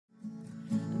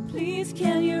Please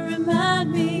can you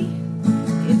remind me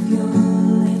if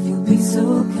you'll be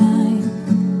so kind,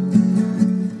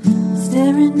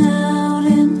 staring out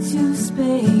into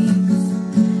space,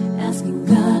 asking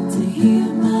God to hear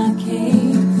my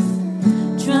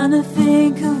case, trying to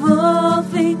think of all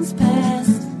things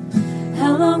past.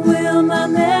 How long will my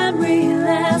memory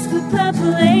last? The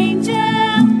purple angel,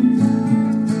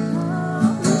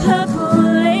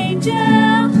 purple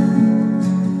angel,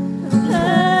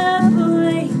 purple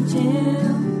angel,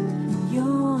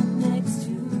 you're next to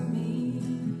me.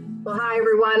 Well, hi,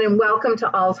 everyone, and welcome to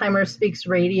Alzheimer Speaks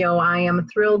Radio. I am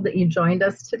thrilled that you joined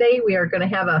us today. We are going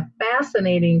to have a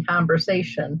fascinating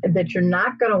conversation that you're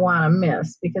not going to want to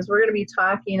miss, because we're going to be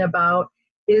talking about,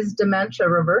 is dementia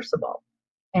reversible?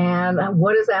 And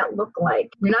what does that look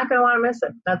like? You're not going to want to miss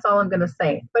it. That's all I'm going to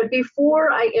say. But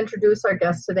before I introduce our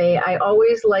guest today, I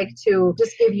always like to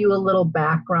just give you a little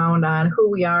background on who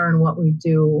we are and what we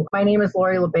do. My name is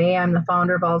Lori LeBay. I'm the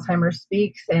founder of Alzheimer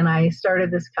Speaks, and I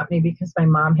started this company because my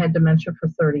mom had dementia for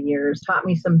 30 years. Taught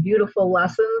me some beautiful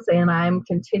lessons, and I'm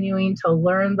continuing to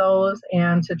learn those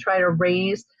and to try to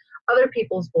raise other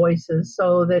people's voices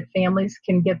so that families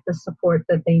can get the support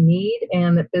that they need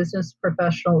and that business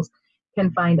professionals can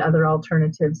find other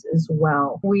alternatives as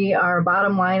well. We are,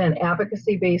 bottom line, an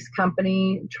advocacy-based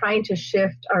company trying to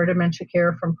shift our dementia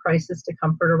care from crisis to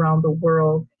comfort around the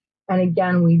world. And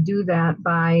again, we do that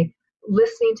by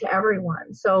listening to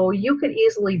everyone. So you could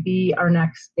easily be our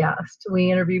next guest. We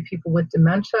interview people with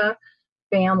dementia,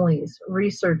 families,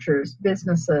 researchers,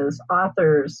 businesses,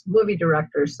 authors, movie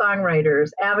directors,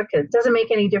 songwriters, advocates. Doesn't make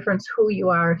any difference who you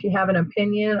are. If you have an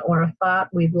opinion or a thought,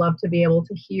 we'd love to be able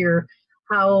to hear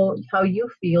how you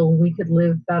feel we could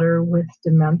live better with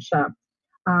dementia.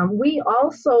 We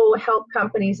also help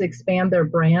companies expand their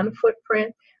brand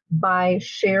footprint by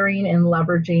sharing and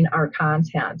leveraging our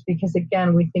content, because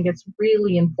again, we think it's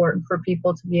really important for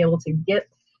people to be able to get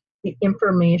the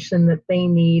information that they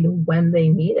need when they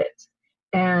need it.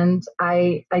 And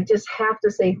I just have to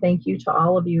say thank you to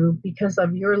all of you. Because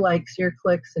of your likes, your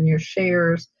clicks, and your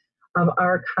shares of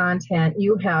our content,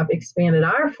 you have expanded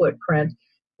our footprint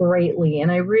greatly,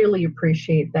 and I really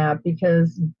appreciate that,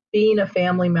 because being a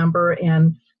family member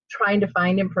and trying to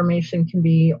find information can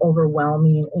be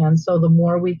overwhelming, and so the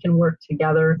more we can work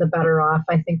together, the better off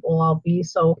I think we'll all be.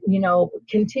 So,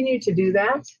 continue to do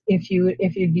that if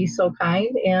you'd be so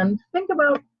kind, and think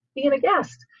about being a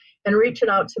guest and reaching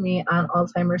out to me on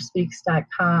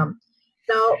alzheimerspeaks.com.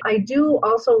 Now, I do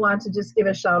also want to just give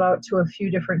a shout out to a few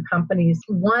different companies.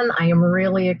 One I am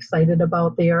really excited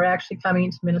about. They are actually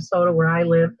coming to Minnesota, where I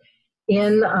live,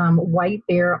 in White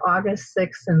Bear, August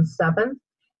 6th and 7th.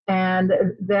 And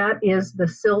that is the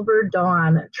Silver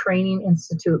Dawn Training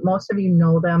Institute. Most of you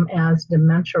know them as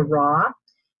Dementia Raw.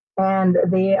 And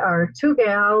they are two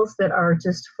gals that are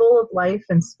just full of life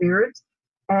and spirit.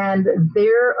 And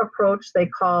their approach they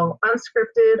call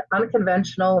unscripted,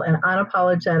 unconventional, and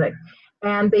unapologetic.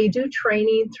 And they do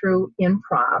training through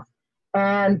improv.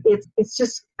 And it's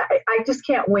just, I just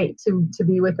can't wait to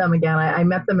be with them again. I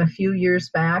met them a few years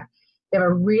back. They have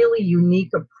a really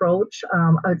unique approach.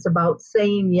 It's about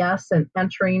saying yes and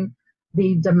entering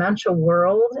the dementia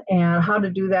world, and how to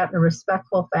do that in a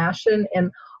respectful fashion. And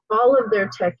all of their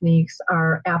techniques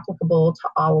are applicable to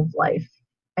all of life,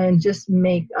 and just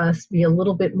make us be a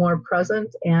little bit more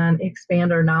present and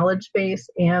expand our knowledge base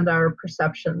and our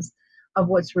perceptions of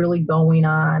what's really going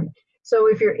on. So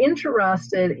if you're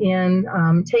interested in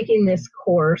taking this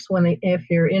course, if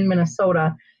you're in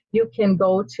Minnesota, you can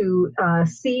go to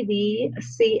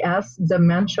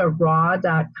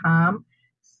cdcsdementiaraw.com,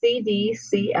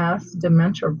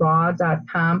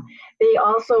 cdcsdementiaraw.com. They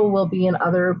also will be in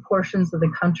other portions of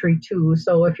the country too.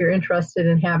 So if you're interested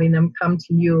in having them come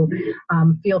to you,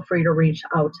 feel free to reach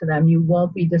out to them. You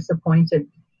won't be disappointed.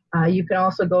 You can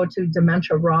also go to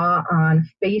Dementia Raw on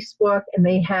Facebook, and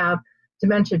they have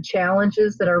dementia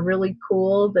challenges that are really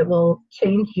cool, that will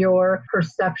change your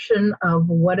perception of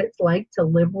what it's like to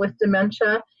live with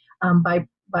dementia by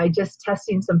just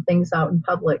testing some things out in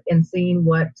public and seeing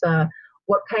what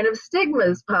kind of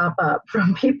stigmas pop up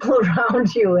from people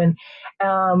around you. And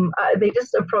they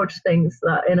just approach things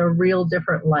in a real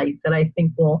different light that I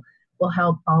think will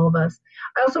help all of us.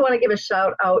 I also want to give a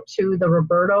shout out to the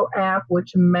Roberto app,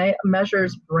 which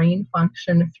measures brain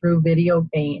function through video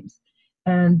games.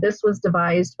 And this was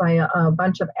devised by a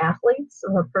bunch of athletes,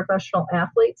 professional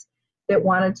athletes, that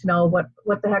wanted to know what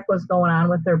the heck was going on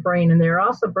with their brain. And they're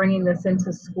also bringing this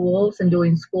into schools and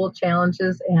doing school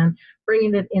challenges and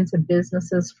bringing it into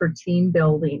businesses for team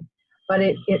building. But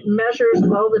it measures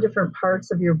all the different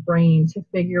parts of your brain to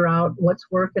figure out what's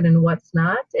working and what's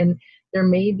not. And There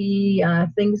may be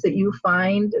things that you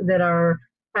find that are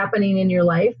happening in your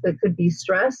life that could be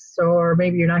stress, or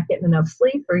maybe you're not getting enough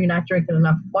sleep, or you're not drinking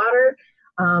enough water,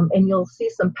 and you'll see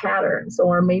some patterns.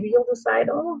 Or maybe you'll decide,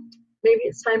 oh, maybe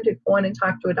it's time to go in and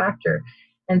talk to a doctor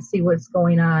and see what's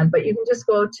going on. But you can just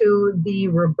go to the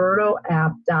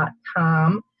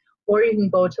robertoapp.com, or you can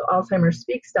go to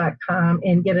alzheimerspeaks.com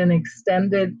and get an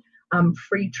extended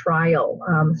free trial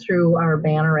through our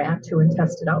banner ad too, and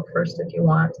test it out first if you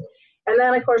want. And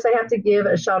then, of course, I have to give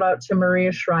a shout out to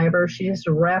Maria Shriver. She just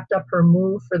wrapped up her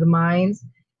Move for the Minds,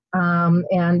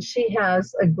 and she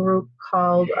has a group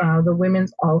called the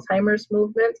Women's Alzheimer's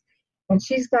Movement, and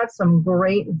she's got some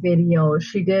great videos.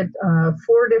 She did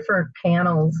 4 different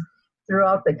panels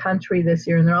throughout the country this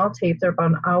year, and they're all taped. They're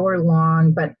about an hour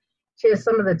long, but she has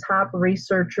some of the top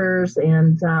researchers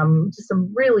and just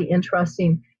some really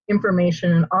interesting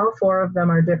information, and all 4 of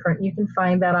them are different. You can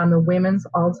find that on the Women's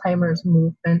Alzheimer's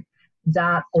Movement.org.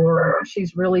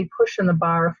 She's really pushing the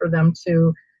bar for them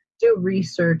to do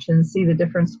research and see the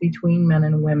difference between men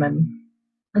and women.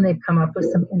 And they've come up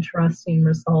with some interesting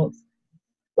results.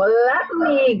 Well, let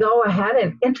me go ahead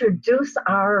and introduce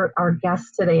our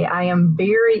guest today. I am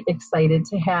very excited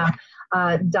to have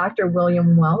Dr.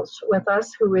 William Welch with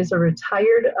us, who is a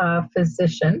retired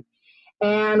physician.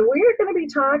 And we're going to be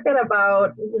talking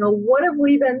about, what have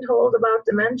we been told about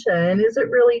dementia, and is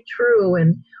it really true,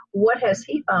 and what has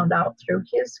he found out through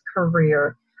his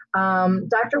career.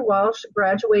 Dr. Welch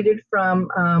graduated from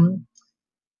a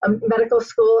medical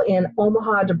school in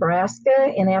Omaha,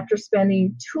 Nebraska, and after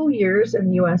spending 2 years in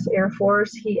the U.S. Air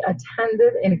Force, he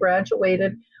attended and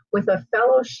graduated with a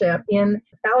fellowship in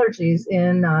allergies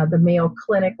in the Mayo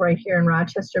Clinic right here in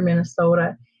Rochester,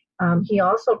 Minnesota. He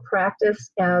also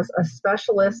practiced as a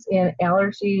specialist in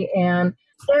allergy and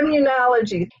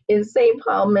immunology in St.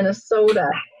 Paul,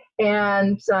 Minnesota.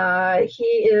 And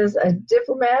he is a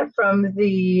diplomat from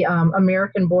the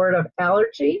American Board of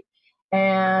Allergy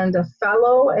and a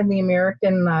fellow in the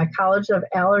American College of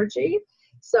Allergy.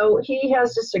 So he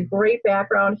has just a great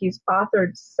background. He's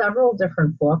authored several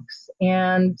different books,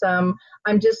 and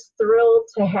I'm just thrilled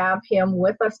to have him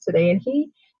with us today. And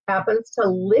he happens to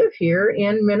live here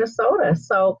in Minnesota.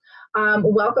 So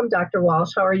welcome, Dr.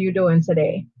 Walsh. How are you doing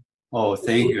today? Oh,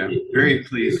 thank you. I'm very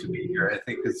pleased to be here. I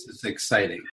think this is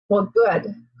exciting. Well,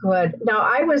 good. Now,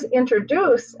 I was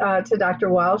introduced to Dr.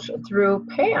 Welch through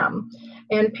Pam.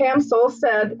 And Pam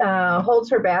Solstead holds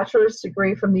her bachelor's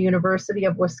degree from the University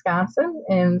of Wisconsin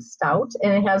in Stout,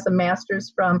 and it has a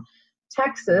master's from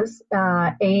Texas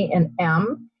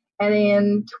A&M. And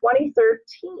in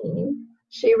 2013,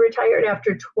 she retired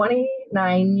after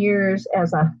 29 years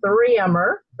as a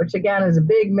 3M'er, which again is a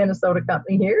big Minnesota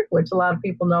company here, which a lot of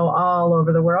people know all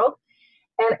over the world.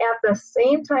 And at the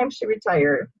same time she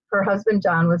retired, her husband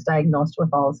John was diagnosed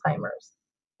with Alzheimer's.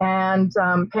 And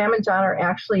Pam and John are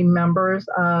actually members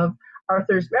of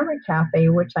Arthur's Memory Cafe,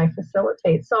 which I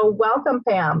facilitate. So welcome,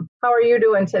 Pam. How are you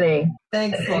doing today?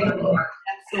 Thanks, Laura.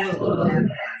 Absolutely.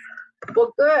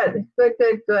 Well, good.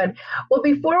 Well,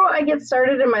 before I get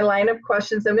started in my line of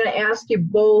questions, I'm going to ask you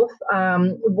both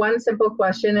one simple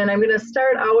question, and I'm going to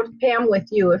start out, Pam,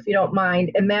 with you, if you don't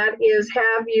mind, and that is,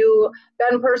 have you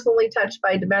been personally touched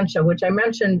by dementia? Which I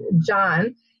mentioned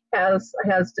John has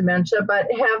dementia,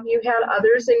 but have you had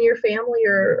others in your family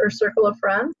or circle of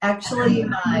friends? Actually,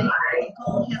 my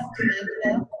uncle has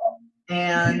dementia,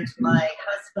 and my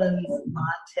husband's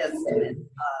aunt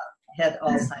had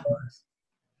Alzheimer's.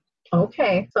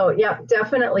 Okay, so yeah,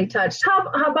 definitely touched. How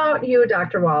about you,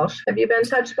 Dr. Walsh? Have you been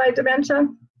touched by dementia?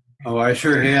 Oh, I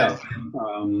sure have.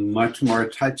 Much more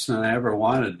touched than I ever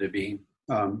wanted to be.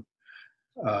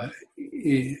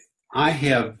 I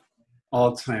have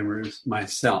Alzheimer's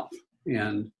myself,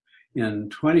 and in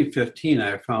 2015,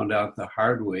 I found out the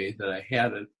hard way that I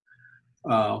had it.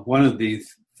 One of the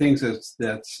things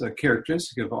that's a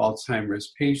characteristic of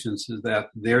Alzheimer's patients is that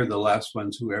they're the last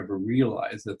ones who ever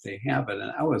realize that they have it,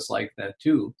 and I was like that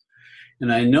too.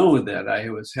 And I know that I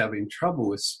was having trouble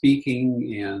with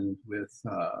speaking and with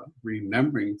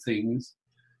remembering things,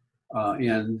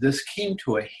 and this came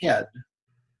to a head,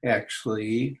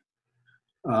 actually,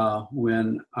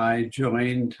 when I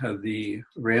joined the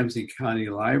Ramsey County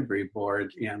Library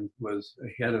Board and was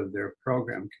head of their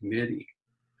program committee.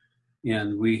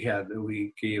 And we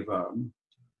gave a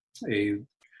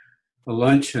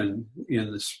luncheon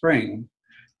in the spring,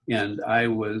 and I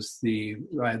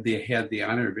had the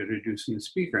honor of introducing the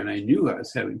speaker, and I knew I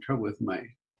was having trouble with my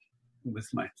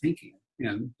thinking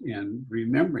and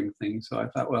remembering things. So I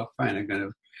thought, well, fine, I'm going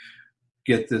to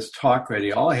get this talk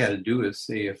ready, all I had to do is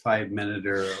say a 5-minute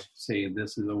or say,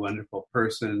 this is a wonderful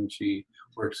person. She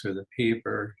works for the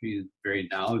paper. She's very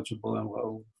knowledgeable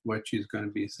in what she's going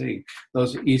to be saying.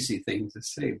 Those are easy things to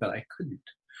say, but I couldn't.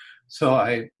 So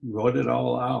I wrote it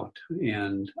all out,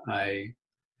 and I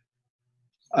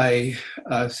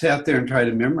sat there and tried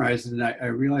to memorize it, and I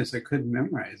realized I couldn't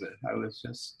memorize it. I was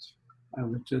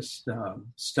just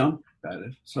stumped at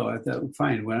it. So I thought,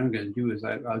 fine, what I'm going to do is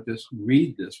I'll just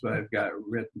read this, what I've got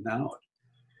written out.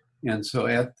 And so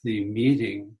at the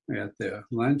meeting, at the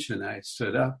luncheon, I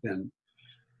stood up and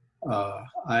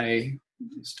I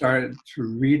started to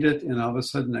read it, and all of a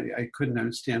sudden I couldn't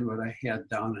understand what I had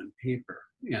down on paper.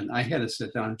 And I had to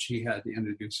sit down, and she had to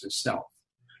introduce herself.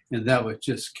 And that was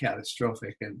just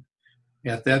catastrophic. And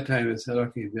at that time I said,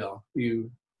 okay, Bill,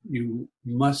 you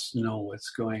must know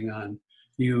what's going on.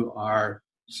 You are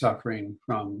suffering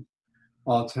from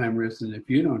Alzheimer's, and if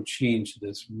you don't change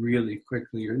this really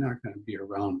quickly, you're not going to be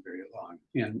around very long.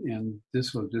 And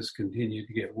this will just continue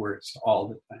to get worse all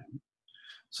the time.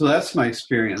 So that's my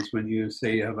experience. When you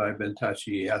say, have I been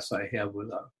touchy? Yes, I have, with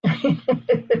a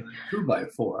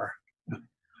 2x4.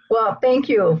 Well, thank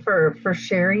you for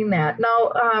sharing that.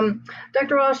 Now,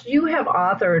 Dr. Walsh, you have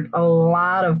authored a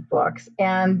lot of books,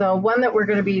 and the one that we're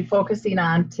going to be focusing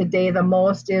on today the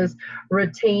most is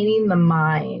Retaining the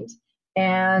Mind.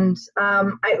 And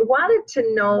I wanted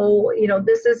to know,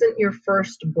 this isn't your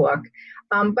first book,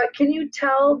 but can you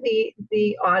tell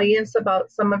the audience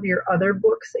about some of your other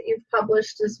books that you've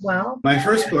published as well? My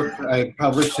first book I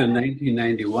published in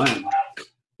 1991.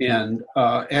 And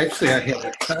actually, I have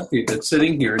a copy that's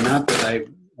sitting here. Not that I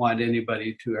want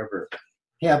anybody to ever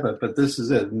have it, but this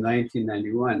is it, in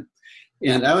 1991.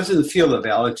 And I was in the field of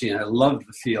allergy, and I loved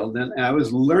the field, and I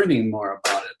was learning more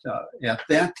about it. At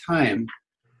that time,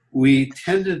 we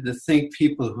tended to think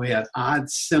people who had odd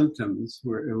symptoms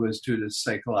it was due to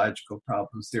psychological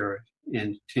problems there,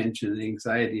 and tension and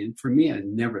anxiety. And for me, I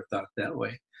never thought that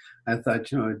way. I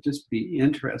thought, it'd just be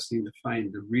interesting to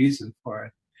find the reason for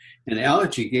it. And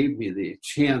allergy gave me the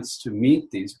chance to meet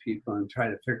these people and try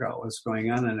to figure out what's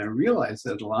going on. And I realized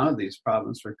that a lot of these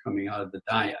problems were coming out of the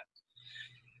diet.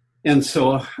 And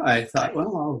so I thought,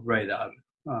 well, I'll write out,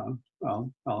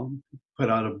 I'll put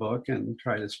out a book and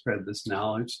try to spread this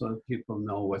knowledge so that people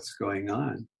know what's going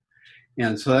on.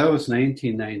 And so that was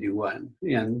 1991.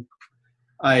 And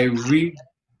I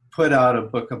put out a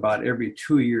book about every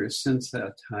 2 years since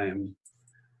that time.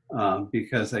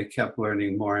 Because I kept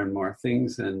learning more and more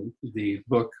things, and the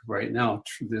book right now,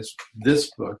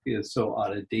 this book is so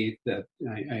out of date that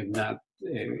I'm not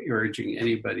urging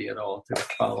anybody at all to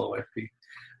follow it,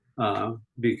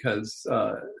 because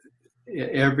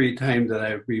every time that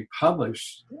I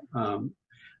republished,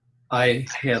 I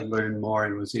had learned more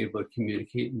and was able to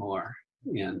communicate more.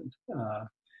 And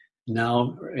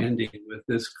now ending with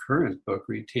this current book,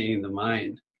 Retaining the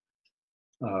Mind,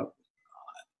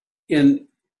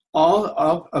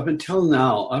 up until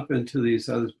now, up into these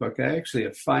other books, I actually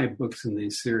have 5 books in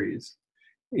these series,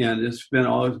 and it's been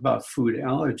always about food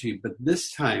allergy. But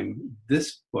this time,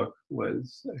 this book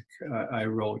was I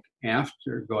wrote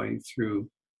after going through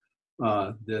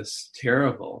this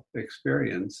terrible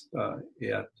experience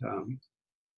at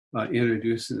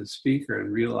introducing the speaker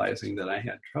and realizing that I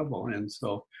had trouble. And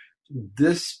so,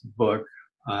 this book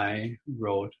I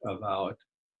wrote about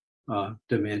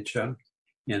dementia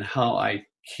and how I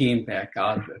came back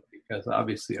out of it, because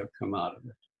obviously I've come out of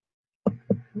it.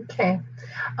 Okay.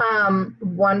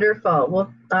 Wonderful.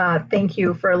 Well, thank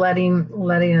you for letting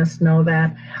us know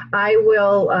that. I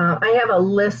will, I have a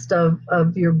list of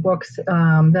your books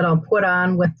that I'll put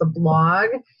on with the blog,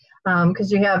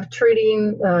 because you have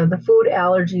Treating the Food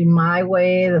Allergy My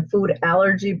Way, the Food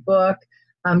Allergy book,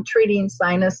 Treating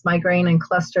Sinus, Migraine, and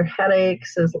Cluster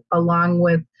Headaches, along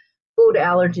with Food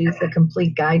Allergies, the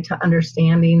Complete Guide to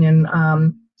Understanding and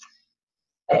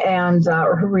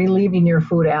relieving your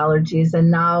food allergies, and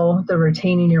now the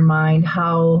Retaining Your Mind,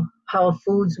 how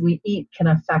foods we eat can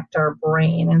affect our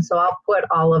brain. And so I'll put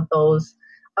all of those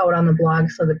out on the blog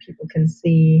so that people can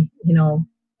see, the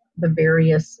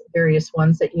various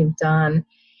ones that you've done.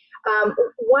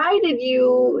 Why did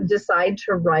you decide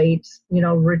to write,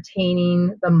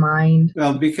 Retaining the Mind?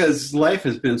 Well, because life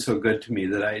has been so good to me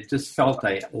that I just felt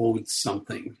I owed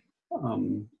something.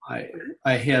 I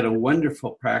had a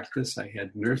wonderful practice. I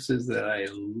had nurses that I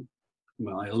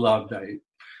loved.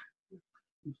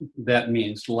 That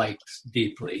means liked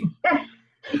deeply.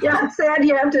 Yeah, I'm sad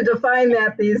you have to define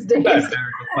that these days. I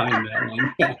better define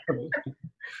that one.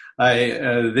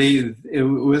 It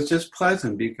was just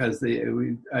pleasant, because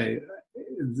the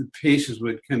patients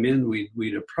would come in.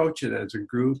 We'd approach it as a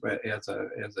group, as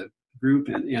a group,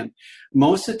 and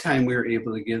most of the time we were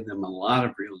able to give them a lot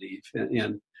of relief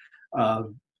and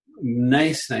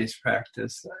nice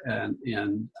practice.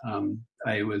 And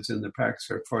I was in the practice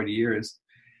for 40 years,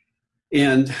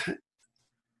 and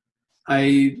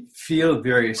I feel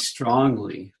very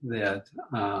strongly that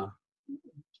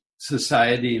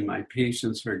society and my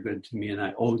patients were good to me, and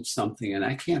I owed something, and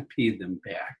I can't pay them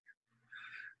back,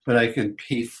 but I can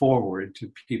pay forward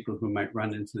to people who might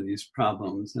run into these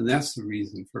problems, and that's the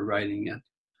reason for writing it.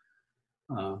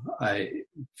 I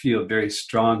feel very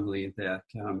strongly that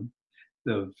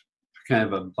the kind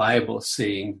of a Bible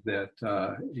saying that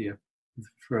if,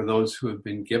 for those who have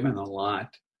been given a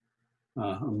lot,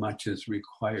 much is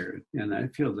required, and I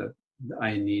feel that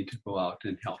I need to go out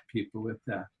and help people with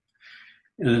that.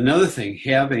 And another thing,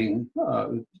 having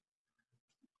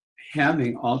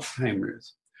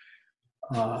Alzheimer's,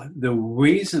 the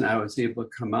reason I was able to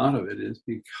come out of it is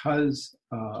because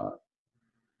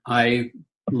I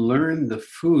learned the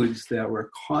foods that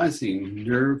were causing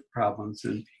nerve problems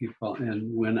in people.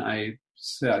 And when I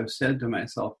said to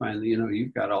myself, finally,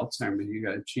 you've got Alzheimer's, you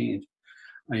got to change,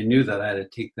 I knew that I had to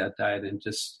take that diet and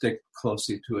just stick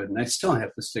closely to it. And I still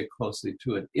have to stick closely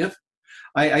to it. If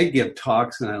I give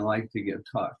talks, and I like to give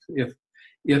talks,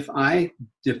 if I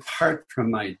depart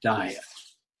from my diet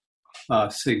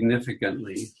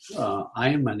significantly, I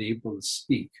am unable to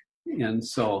speak. And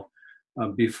so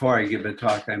before I give a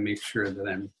talk, I make sure that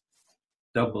I'm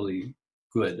doubly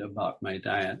good about my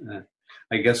diet.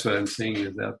 I guess what I'm saying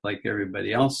is that, like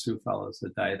everybody else who follows the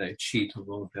diet, I cheat a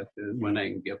little bit when I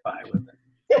can get by with it.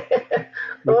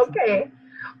 Okay.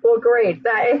 Well, great.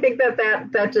 I think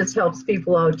that just helps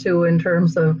people out too, in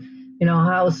terms of,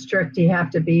 how strict you have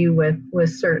to be with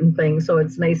certain things. So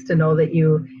it's nice to know that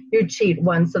you cheat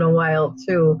once in a while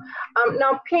too.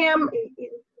 Now, Pam,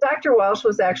 Dr. Walsh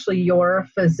was actually your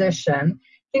physician.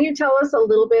 Can you tell us a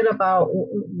little bit about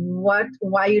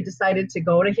why you decided to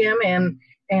go to him,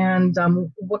 and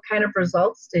what kind of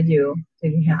results did you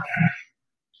have?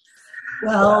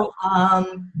 Well,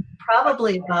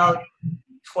 probably about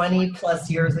 20 plus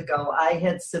years ago, I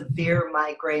had severe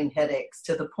migraine headaches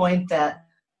to the point that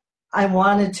I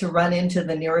wanted to run into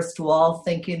the nearest wall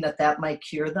thinking that might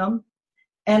cure them.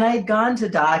 And I had gone to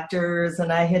doctors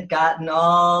and I had gotten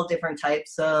all different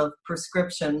types of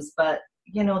prescriptions, but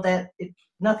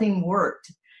nothing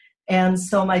worked. And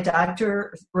so my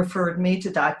doctor referred me to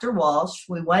Dr. Walsh.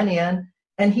 We went in,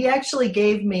 and he actually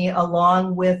gave me,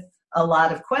 along with a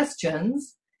lot of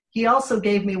questions, he also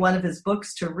gave me one of his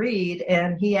books to read,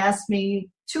 and he asked me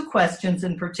 2 questions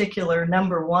in particular.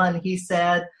 Number 1, he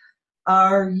said,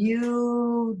 are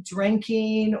you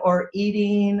drinking or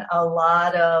eating a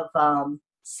lot of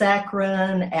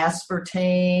saccharin,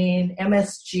 aspartame,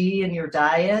 MSG in your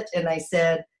diet? And I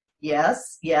said,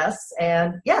 yes,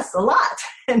 and yes, a lot.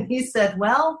 And he said,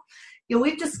 well,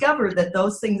 we've discovered that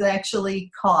those things actually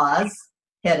cause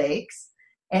headaches.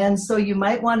 And so you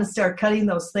might want to start cutting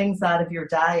those things out of your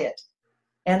diet.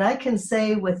 And I can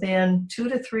say within 2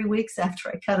 to 3 weeks after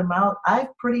I cut them out, I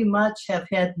pretty much have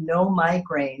had no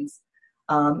migraines.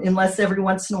 Unless every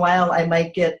once in a while I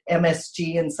might get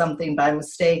MSG in something by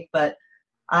mistake, but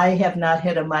I have not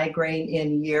had a migraine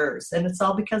in years. And it's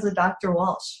all because of Dr.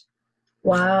 Walsh.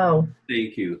 Wow.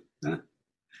 Thank you.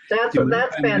 That's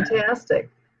fantastic.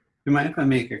 Do you mind if I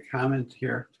make a comment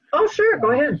here? Oh, sure.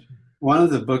 Go ahead. One of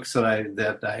the books that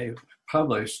I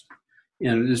published,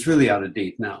 and it is really out of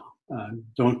date now.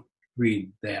 Don't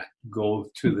read that. Go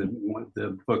to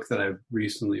the book that I've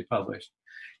recently published,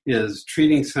 is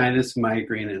Treating Sinus,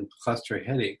 Migraine, and Cluster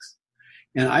Headaches.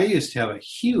 And I used to have a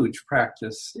huge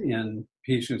practice in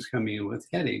patients coming in with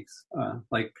headaches,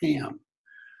 like Pam.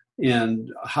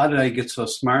 And how did I get so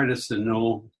smart as to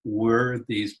know where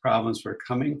these problems were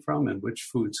coming from and which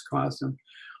foods caused them?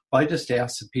 Well, I just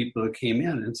asked the people who came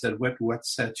in and said, what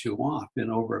set you off?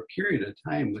 And over a period of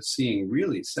time, with seeing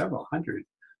really several hundred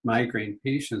migraine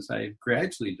patients, I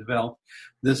gradually developed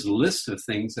this list of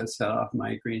things that set off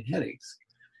migraine headaches.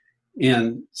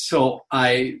 And so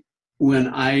when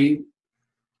I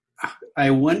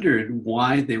wondered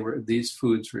why these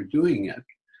foods were doing it.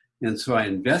 And so I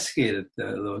investigated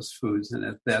those foods, and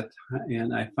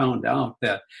I found out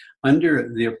that under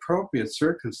the appropriate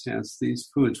circumstance,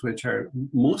 these foods, which are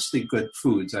mostly good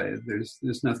foods,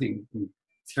 there's nothing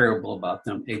terrible about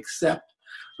them, except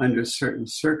under certain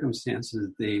circumstances,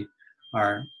 they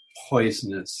are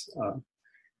poisonous.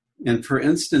 And for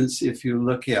instance, if you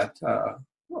look at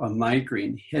a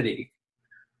migraine headache,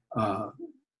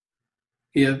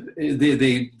 if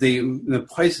the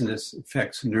poisonous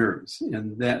affects nerves,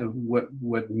 and that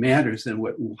what matters and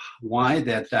why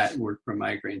that diet worked for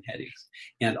migraine headaches,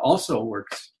 and also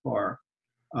works for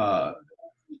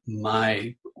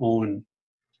my own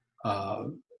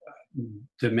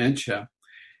dementia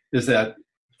is that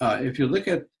if you look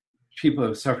at people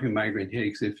who are suffering migraine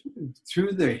headaches, if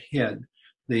through their head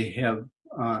they have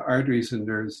arteries and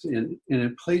nerves in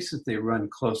places they run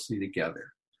closely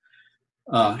together.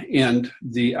 And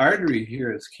the artery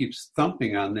here keeps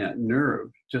thumping on that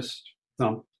nerve, just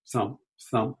thump, thump,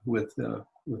 thump with the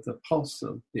pulse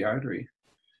of the artery.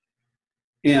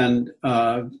 And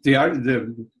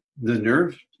the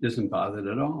nerve isn't bothered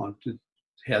at all. It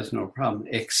has no problem,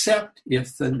 except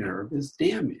if the nerve is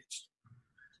damaged.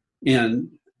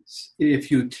 And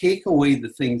if you take away the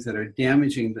things that are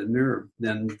damaging the nerve,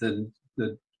 then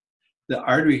the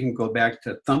artery can go back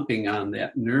to thumping on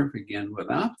that nerve again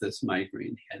without this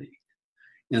migraine headache.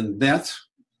 And that's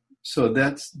where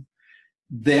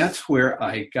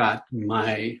I got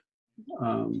my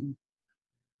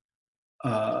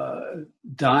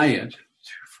diet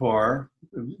for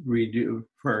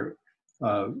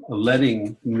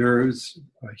letting nerves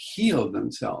heal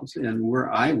themselves. And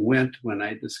where I went when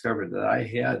I discovered that I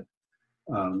had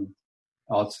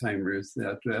Alzheimer's,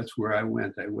 that's where I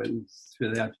went. I went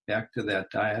through that, back to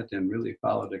that diet, and really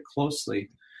followed it closely.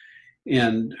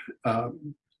 And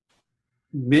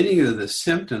many of the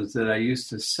symptoms that I used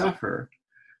to suffer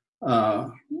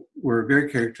were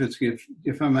very characteristic.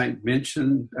 If I might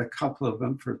mention a couple of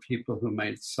them for people who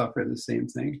might suffer the same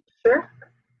thing. Sure.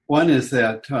 One is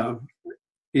that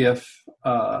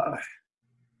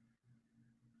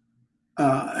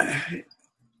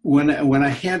when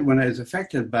I was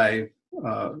affected by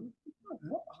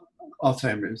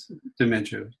Alzheimer's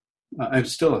dementia, I'm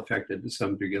still affected to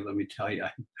some degree. Let me tell you,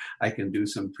 I can do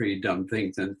some pretty dumb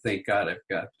things, and thank God I've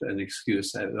got an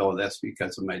excuse. That's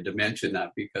because of my dementia,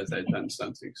 not because I've done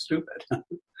something stupid.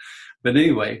 But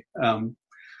anyway, I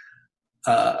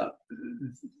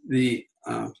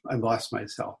lost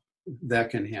myself. That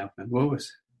can happen. What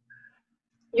was?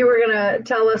 You were going to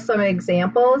tell us some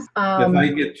examples. If I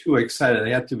get too excited,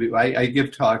 I have to be. I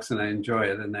give talks and I enjoy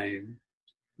it, and I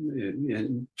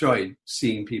enjoy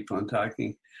seeing people and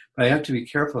talking. But I have to be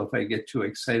careful if I get too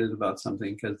excited about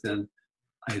something, because then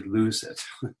I lose it.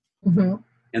 Mm-hmm.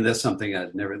 And that's something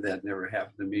that never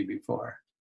happened to me before.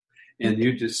 And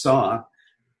you just saw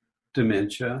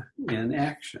dementia in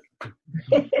action.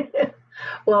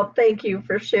 Well, thank you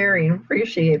for sharing.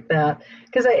 Appreciate that.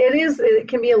 Because it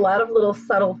can be a lot of little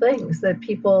subtle things that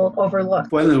people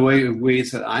overlook. One of the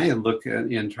ways that I look at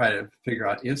and try to figure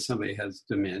out if somebody has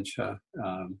dementia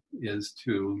is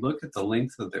to look at the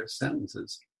length of their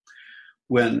sentences.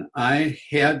 When I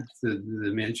had the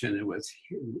dementia, it was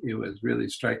really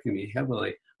striking me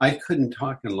heavily. I couldn't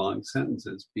talk in long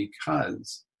sentences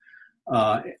because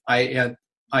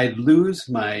I'd lose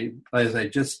my, as I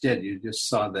just did, you just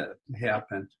saw that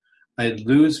happen, I'd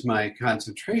lose my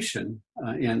concentration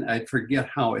and I'd forget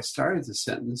how I started the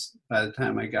sentence by the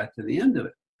time I got to the end of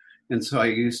it. And so I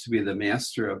used to be the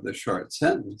master of the short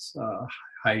sentence.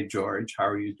 Hi, George, how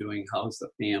are you doing? How's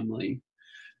the family?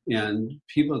 And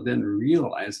people didn't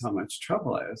realize how much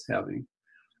trouble I was having.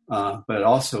 But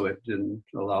also it didn't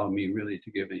allow me really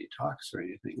to give any talks or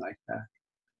anything like that.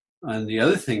 And the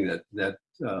other thing that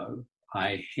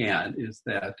I had is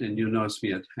that, and you'll notice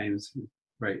me at times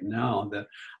right now, that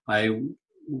I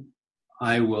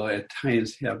will at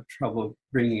times have trouble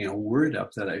bringing a word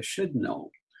up that I should know.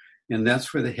 And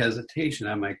that's where the hesitation,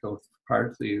 I might go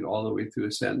partly all the way through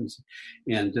a sentence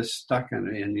and just stuck on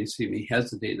it. And you see me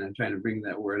hesitate, and I'm trying to bring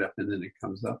that word up, and then it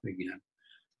comes up again.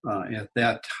 At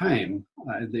that time,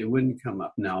 they wouldn't come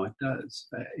up. Now it does.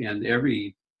 And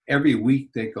every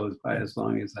week that goes by, as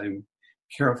long as I'm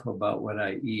careful about what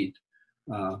I eat,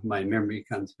 my memory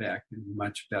comes back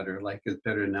much better. Like it's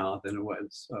better now than it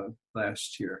was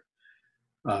last year.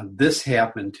 This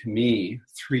happened to me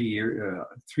 3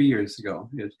 years ago.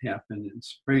 It happened in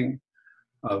spring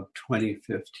of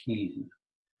 2015.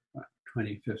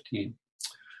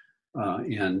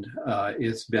 And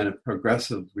it's been a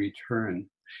progressive return.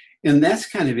 And that's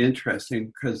kind of interesting,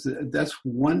 because that's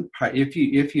one part. If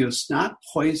you stop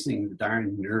poisoning the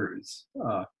darn nerves,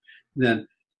 then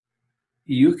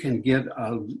you can get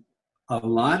a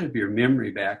lot of your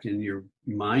memory back and your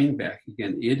mind back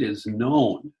again. It is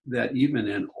known that even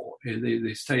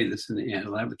they study this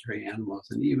in laboratory animals,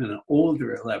 and even in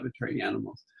older laboratory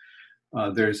animals,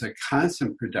 there's a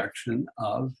constant production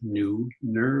of new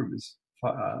nerves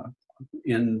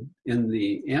in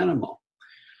the animal.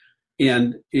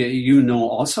 And you know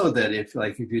also that if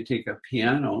you take a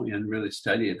piano and really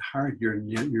study it hard,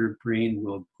 your brain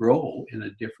will grow in a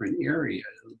different area.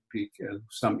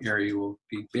 Some area will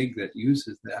be big that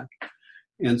uses that.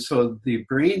 And so the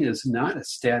brain is not a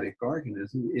static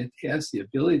organism. It has the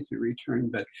ability to return,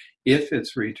 but if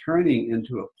it's returning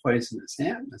into a poisonous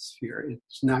atmosphere,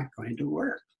 it's not going to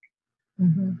work.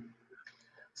 Mm-hmm.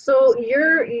 So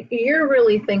you're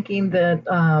really thinking that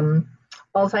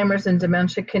Alzheimer's and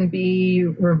dementia can be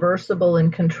reversible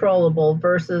and controllable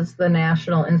versus the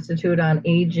National Institute on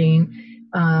Aging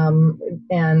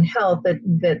and Health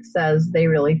that says they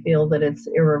really feel that it's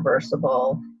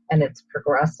irreversible and it's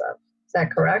progressive. Is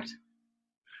that correct?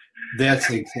 That's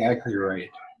exactly right.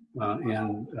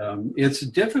 And it's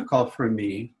difficult for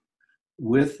me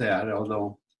with that,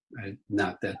 although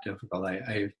not that difficult.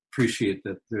 I appreciate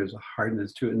that there's a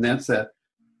hardness to it. And that's that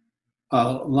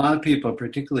a lot of people,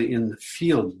 particularly in the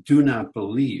field, do not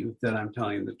believe that I'm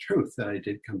telling the truth, that I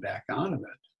did come back out of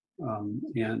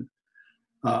it.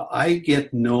 I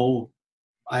get no,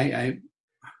 I'm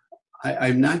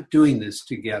not doing this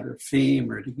to gather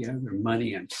fame or to gather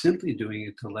money. I'm simply doing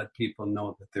it to let people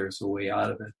know that there's a way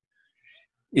out of it.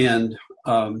 And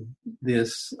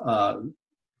this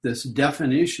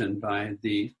definition by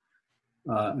the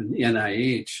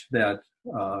NIH that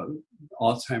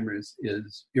Alzheimer's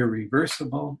is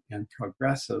irreversible and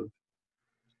progressive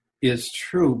is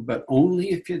true, but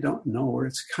only if you don't know where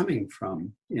it's coming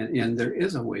from. And there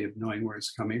is a way of knowing where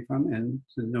it's coming from and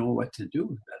to know what to do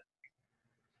with it.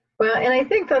 Well, and I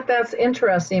think that that's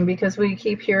interesting because we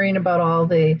keep hearing about all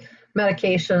the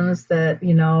medications that,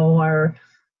 are,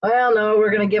 well, no,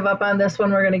 we're going to give up on this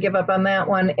one, we're going to give up on that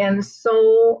one. And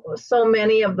so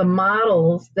many of the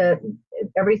models that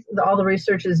all the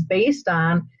research is based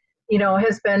on,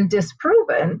 has been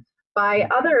disproven by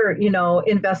other,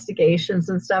 investigations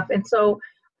and stuff. And so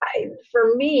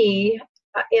for me,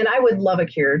 and I would love a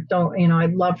cure,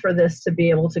 I'd love for this to be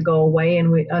able to go away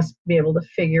and us be able to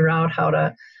figure out how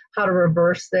to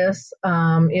reverse this,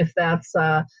 if that's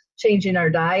changing our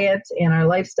diet and our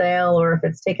lifestyle, or if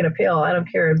it's taking a pill. I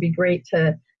don't care. It'd be great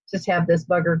to just have this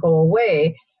bugger go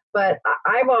away. But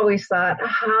I've always thought,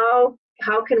 how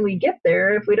can we get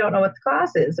there if we don't know what the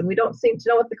cause is? And we don't seem to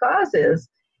know what the cause is.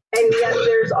 And yet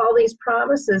there's all these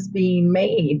promises being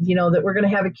made, that we're going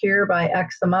to have a cure by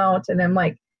X amount. And I'm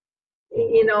like,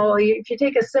 if you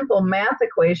take a simple math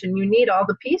equation, you need all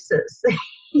the pieces,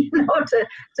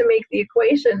 to make the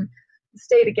equation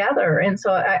stay together. And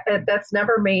so that's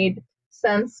never made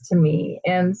sense to me.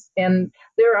 And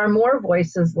there are more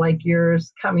voices like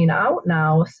yours coming out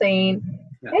now saying,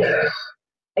 hey,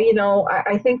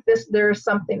 I think there's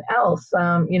something else.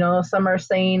 Some are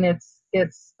saying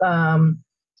it's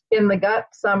in the gut.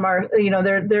 Some are,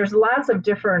 there's lots of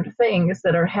different things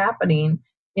that are happening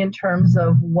in terms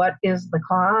of what is the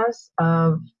cause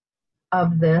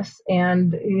of this,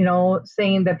 and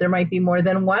saying that there might be more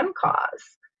than one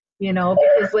cause,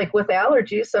 because like with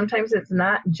allergies, sometimes it's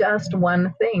not just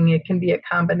one thing. It can be a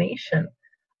combination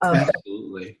of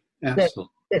Absolutely.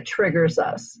 that triggers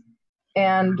us.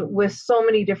 And with so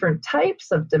many different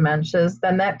types of dementias,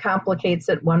 then that complicates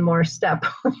it one more step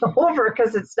over,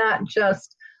 because it's not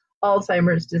just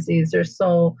Alzheimer's disease. There's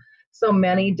so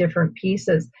many different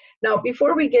pieces. Now,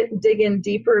 before we dig in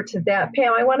deeper to that,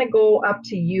 Pam, I want to go up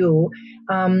to you,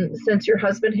 since your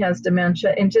husband has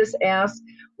dementia, and just ask,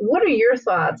 what are your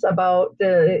thoughts about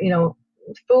the,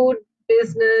 food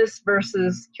business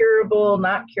versus curable,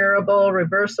 not curable,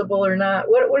 reversible or not?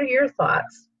 What are your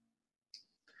thoughts?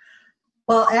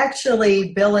 Well,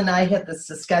 actually, Bill and I had this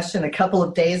discussion a couple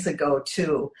of days ago,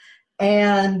 too.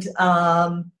 And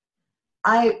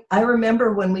I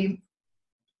remember when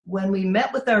we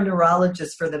met with our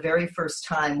neurologist for the very first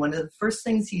time, one of the first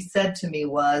things he said to me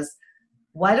was,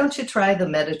 why don't you try the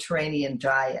Mediterranean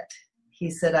diet? He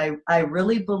said, I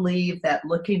really believe that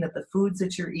looking at the foods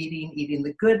that you're eating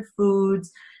the good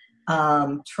foods,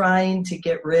 trying to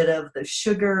get rid of the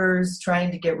sugars,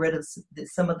 trying to get rid of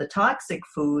some of the toxic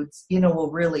foods,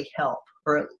 will really help,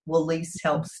 or will at least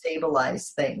help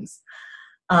stabilize things.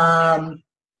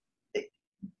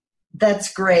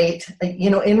 That's great.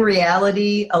 In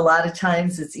reality, a lot of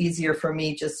times it's easier for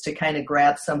me just to kind of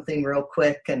grab something real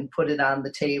quick and put it on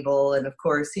the table. And of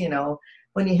course,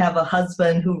 when you have a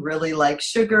husband who really likes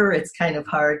sugar, it's kind of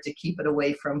hard to keep it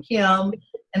away from him.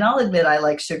 And I'll admit I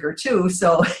like sugar too.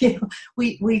 So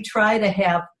we try to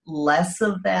have less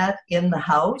of that in the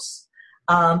house.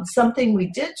 Something we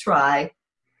did try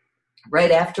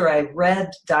right after I read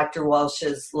Dr.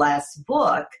 Walsh's last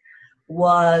book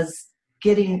was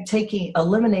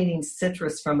eliminating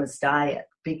citrus from his diet,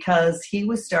 because he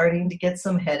was starting to get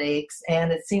some headaches,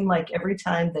 and it seemed like every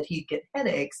time that he'd get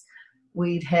headaches,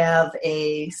 we'd have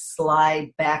a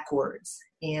slide backwards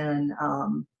in,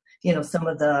 some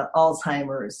of the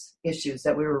Alzheimer's issues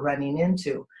that we were running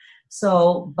into.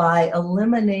 So by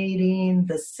eliminating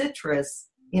the citrus,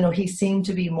 he seemed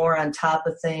to be more on top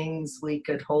of things. We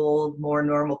could hold more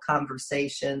normal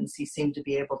conversations. He seemed to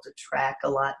be able to track a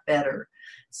lot better.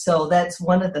 So that's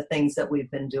one of the things that we've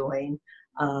been doing.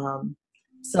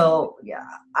 So yeah,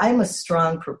 I'm a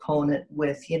strong proponent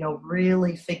with,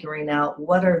 really figuring out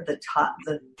what are the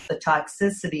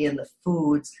toxicity in the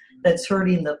foods that's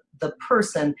hurting the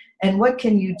person, and what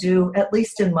can you do, at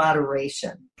least in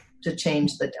moderation, to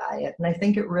change the diet. And I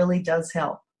think it really does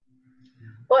help.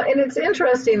 Well, and it's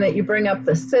interesting that you bring up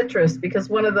the citrus, because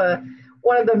one of the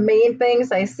main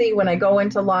things I see when I go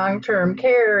into long-term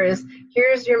care is,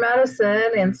 here's your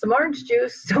medicine and some orange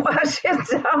juice to wash it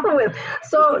down with.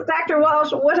 So, Dr.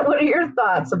 Walsh, what are your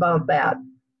thoughts about that?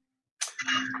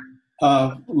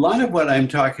 A lot of what I'm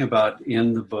talking about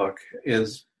in the book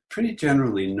is pretty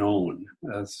generally known.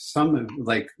 Some,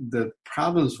 like the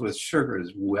problems with sugar,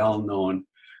 is well known.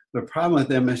 The problem with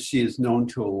MSG is known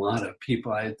to a lot of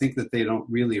people. I think that they don't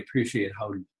really appreciate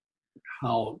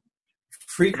how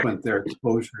frequent their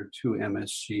exposure to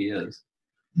MSG is.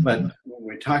 But when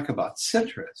we talk about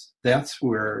citrus, that's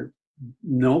where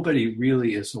nobody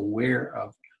really is aware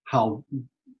of how,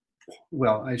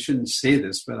 well, I shouldn't say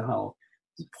this, but how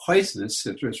poisonous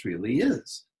citrus really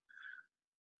is.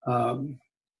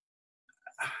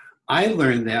 I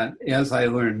learned that as I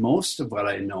learned most of what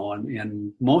I know,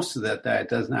 and most of that diet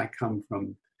does not come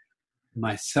from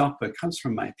myself, but comes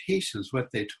from my patients, what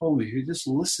they told me. You just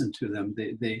listen to them.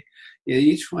 They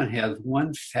each one has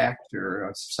one factor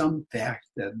or some fact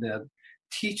that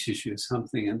teaches you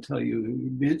something until you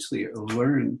eventually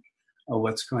learn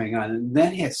what's going on. And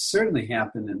that has certainly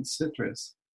happened in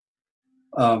citrus.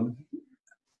 I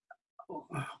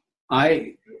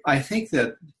think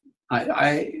that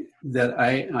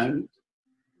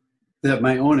that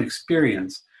my own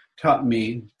experience taught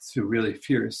me to really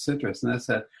fear citrus, and that's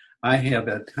that I have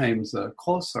at times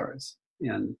cold sores,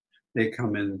 and they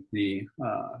come in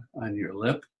on your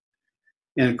lip.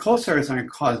 And cold sores aren't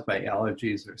caused by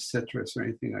allergies or citrus or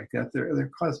anything like that.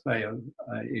 They're caused by a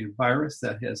virus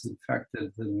that has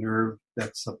infected the nerve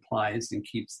that supplies and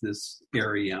keeps this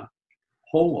area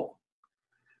whole.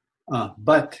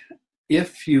 But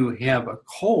if you have a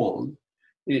cold,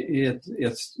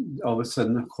 it's all of a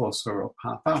sudden the cold sore will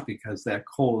pop out, because that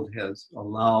cold has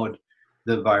allowed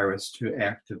the virus to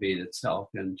activate itself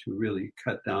and to really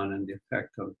cut down on the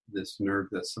effect of this nerve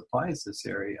that supplies this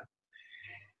area.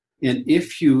 And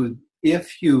if you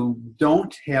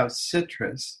don't have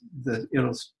citrus, the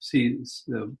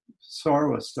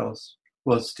sore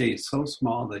will stay so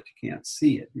small that you can't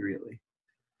see it really.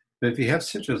 But if you have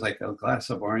citrus, like a glass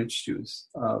of orange juice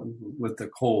with the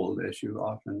cold, as you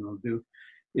often will do,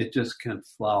 it just can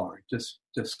flower, just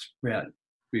spread.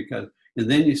 And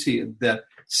then you see that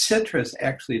citrus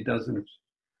actually doesn't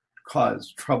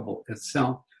cause trouble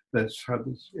itself, but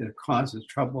it causes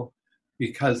trouble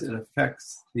because it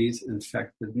affects these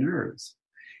infected nerves.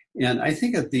 And I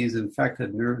think that these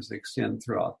infected nerves extend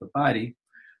throughout the body.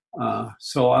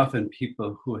 So often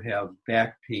people who have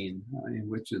back pain,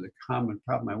 which is a common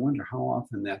problem, I wonder how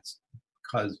often that's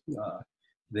because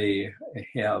they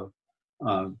have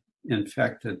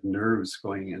infected nerves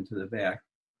going into the back,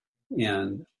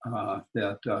 and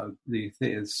that the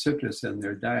citrus in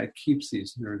their diet keeps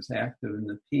these nerves active and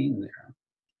the pain there.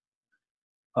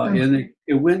 And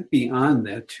it went beyond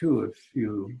that too, if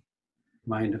you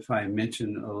mind if I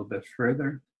mention a little bit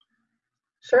further.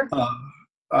 Sure.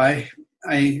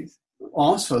 I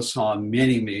also saw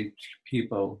many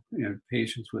people,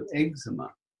 patients with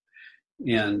eczema.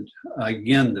 And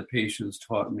again, the patients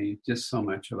taught me just so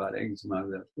much about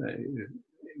eczema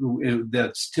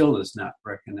that still is not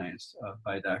recognized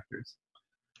by doctors.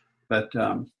 But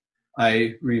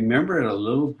I remember a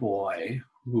little boy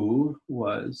who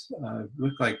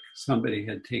looked like somebody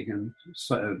had taken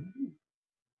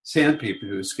sandpaper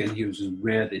to his skin. He was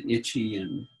red and itchy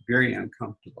and very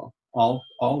uncomfortable all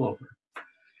over.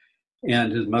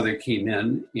 And his mother came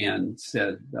in and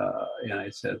said, and I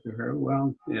said to her,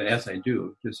 well, as I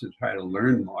do, just to try to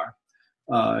learn more,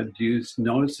 do you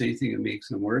notice anything that makes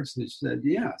him worse? And she said,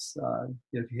 yes,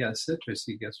 if he has citrus,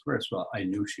 he gets worse. Well, I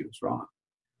knew she was wrong,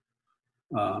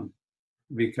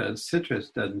 because citrus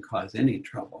doesn't cause any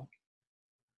trouble.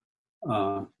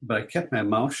 But I kept my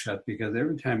mouth shut, because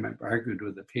every time I argued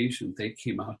with a patient, they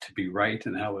came out to be right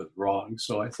and I was wrong.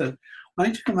 So I said, why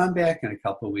don't you come on back in a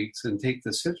couple of weeks and take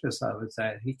the citrus out of his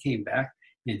diet? He came back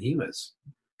and he was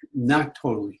not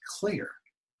totally clear,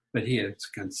 but he had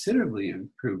considerably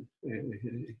improved,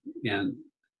 and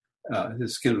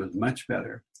his skin was much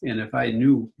better. And if I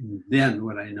knew then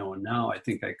what I know now, I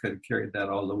think I could have carried that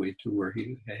all the way to where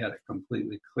he had a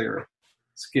completely clear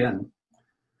skin.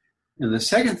 And the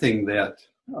second thing that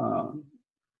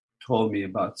told me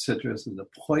about citrus and the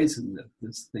poison that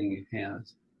this thing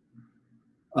has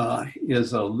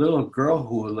is a little girl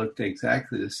who looked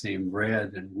exactly the same,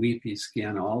 red and weepy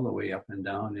skin all the way up and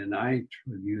down. And I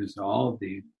used all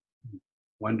the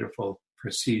wonderful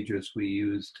procedures we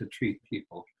use to treat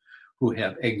people who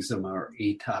have eczema or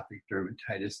atopic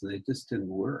dermatitis, and they just didn't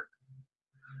work.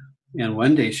 And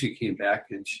one day she came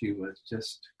back and she was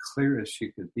just clear as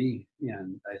she could be.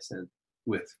 And I said,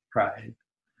 with pride,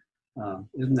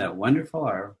 isn't that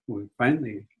wonderful? We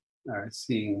finally are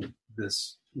seeing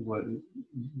this,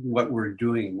 what we're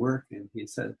doing work. And he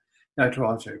said, Dr.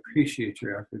 Walsh, I appreciate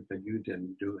your effort, but you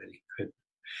didn't do it. He couldn't.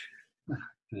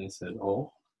 And I said,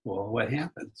 oh, well, what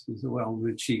happens? He said, well,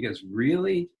 when she gets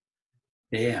really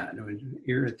bad, when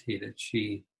irritated,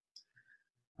 she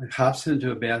hops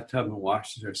into a bathtub and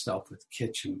washes herself with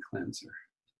kitchen cleanser,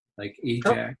 like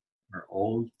Ajax or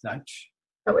Old Dutch.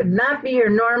 That would not be your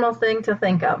normal thing to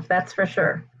think of, that's for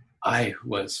sure. I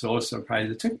was so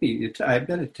surprised. I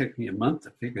bet it took me a month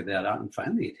to figure that out, and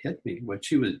finally it hit me. What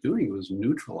she was doing was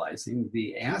neutralizing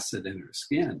the acid in her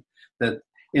skin.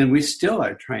 And we still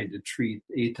are trying to treat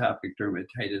atopic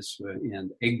dermatitis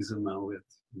and eczema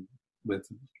with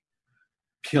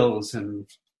pills and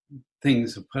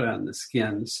things to put on the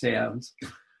skin, salves.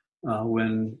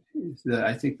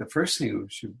 I think the first thing we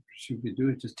should be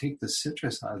doing is just take the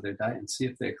citrus out of their diet and see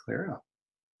if they clear up.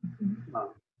 Mm-hmm.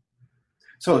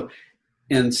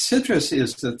 And citrus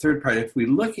is the third part. If we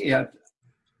look at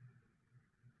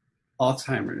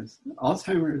Alzheimer's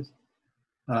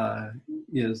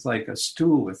is like a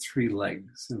stool with three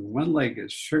legs, and one leg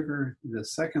is sugar, the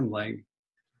second leg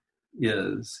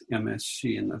is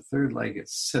MSG, and the third leg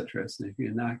is citrus. And if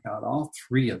you knock out all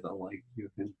three of the legs,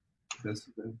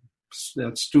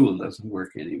 that stool doesn't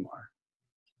work anymore.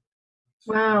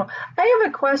 Wow. I have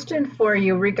a question for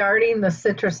you regarding the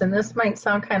citrus, and this might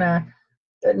sound kind of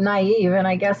naive, and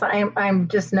I guess I'm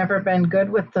just never been good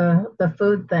with the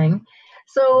food thing.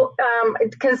 So,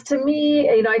 because to me,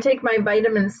 I take my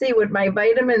vitamin C. Would my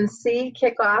vitamin C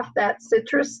kick off that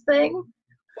citrus thing,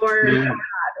 or not?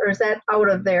 Or is that out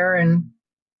of there? And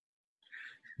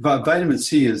vitamin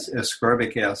C is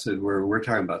ascorbic acid, where we're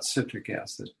talking about citric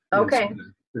acid. Okay.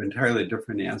 They're entirely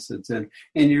different acids, and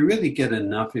you really get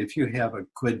enough if you have a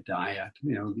good diet.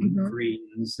 Mm-hmm.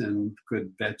 Greens and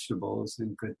good vegetables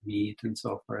and good meat and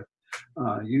so forth.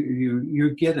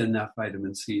 You get enough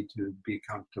vitamin C to be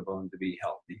comfortable and to be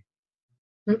healthy.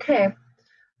 Okay.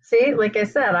 See, like I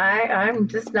said, I'm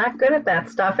just not good at that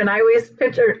stuff. And I always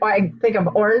I think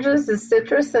of oranges as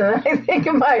citrus, and I think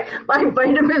of my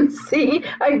vitamin C,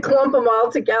 I clump them all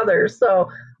together. So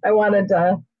I wanted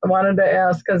to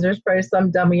ask, because there's probably some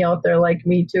dummy out there like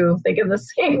me too, thinking the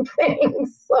same thing.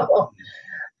 So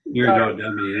you're no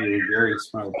dummy. You're a very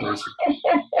smart person.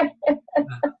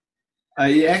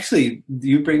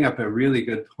 You bring up a really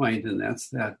good point, and that's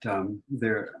that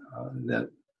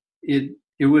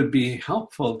it would be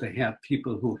helpful to have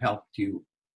people who helped you.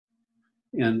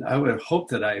 And I would hope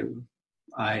that I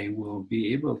will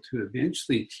be able to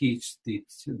eventually teach the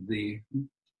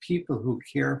people who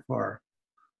care for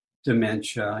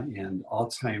dementia and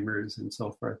Alzheimer's and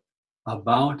so forth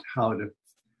about how to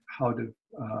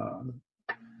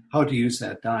use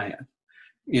that diet,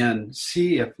 and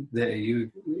see if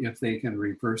they can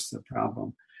reverse the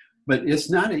problem. But it's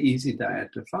not an easy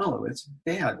diet to follow. It's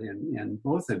bad, and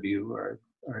both of you are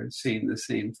saying the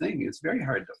same thing. It's very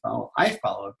hard to follow. I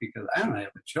follow it because I don't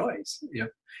have a choice.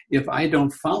 If I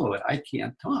don't follow it, I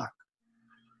can't talk.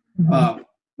 Mm-hmm.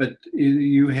 But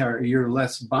you're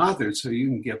less bothered, so you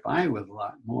can get by with a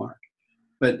lot more.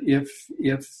 But if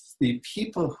the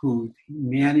people who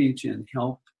manage and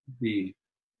help the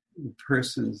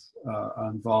persons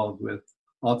involved with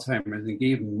Alzheimer's and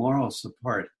gave moral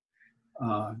support,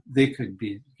 they could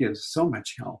give so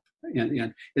much help.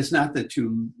 And it's not that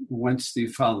once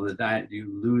you follow the diet,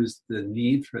 you lose the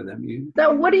need for them.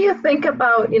 Now, what do you think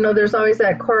about, there's always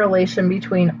that correlation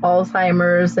between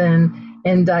Alzheimer's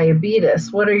and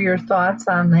diabetes. What are your thoughts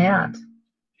on that?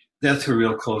 That's a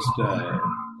real close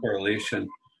correlation.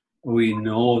 We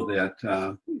know that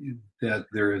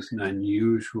there is an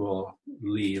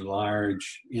unusually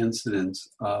large incidence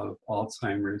of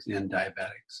Alzheimer's in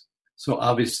diabetics. So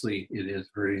obviously it is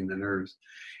hurting the nerves.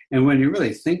 And when you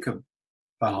really think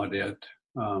about it,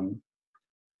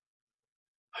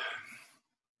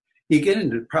 you get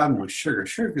into the problem with sugar.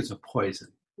 Sugar is a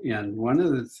poison. And one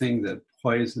of the things that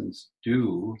poisons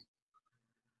do,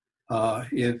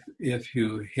 if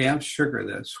you have sugar,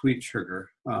 that sweet sugar,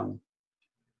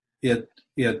 it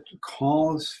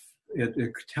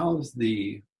tells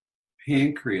the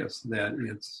pancreas that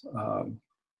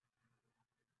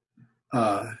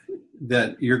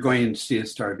you're going to see a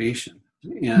starvation.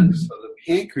 And so the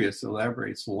pancreas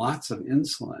elaborates lots of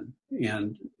insulin.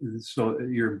 And so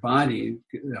your body,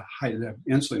 the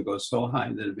insulin goes so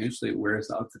high that eventually it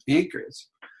wears out the pancreas.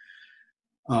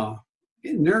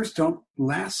 Nerves don't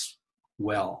last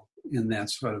well in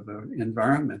that sort of an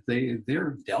environment.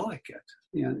 They're delicate.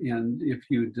 And if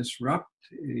you disrupt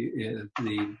them,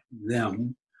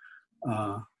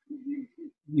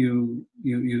 you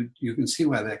can see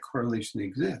why that correlation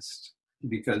exists,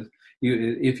 because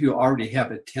if you already have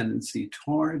a tendency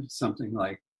toward something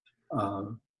like a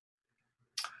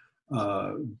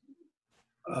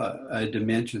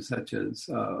dementia such as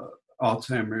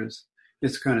Alzheimer's,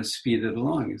 it's going to speed it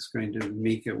along. It's going to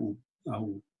make it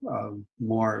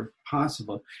more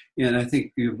possible. And I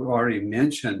think you've already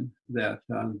mentioned that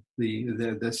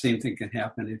the same thing can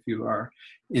happen if you are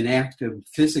inactive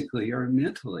physically or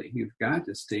mentally. You've got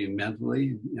to stay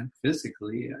mentally and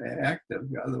physically active.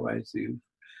 Otherwise,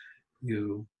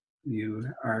 you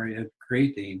are at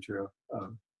great danger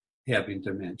of having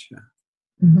dementia.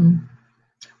 Mm-hmm.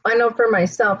 I know for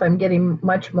myself, I'm getting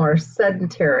much more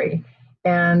sedentary.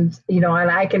 And,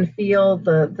 and I can feel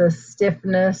the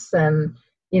stiffness and,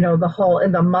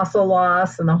 the muscle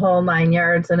loss and the whole 9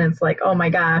 yards. And it's like, oh my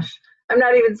gosh, I'm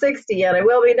not even 60 yet. I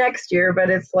will be next year.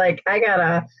 But it's like, I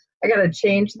gotta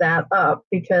change that up,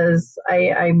 because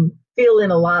I'm feeling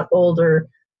a lot older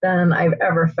than I've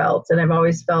ever felt. And I've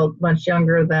always felt much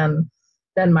younger than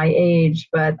my age,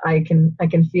 but I can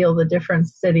feel the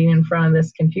difference sitting in front of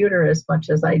this computer as much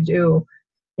as I do,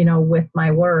 with my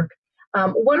work.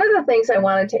 One of the things I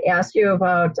wanted to ask you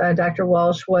about, Dr.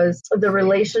 Walsh, was the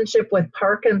relationship with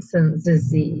Parkinson's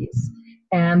disease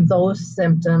and those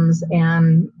symptoms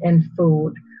and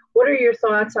food. What are your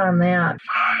thoughts on that?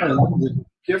 The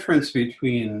difference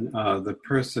between the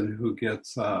person who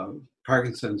gets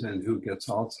Parkinson's and who gets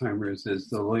Alzheimer's is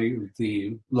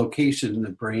the location in the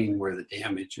brain where the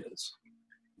damage is.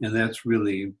 And that's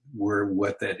really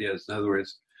what that is. In other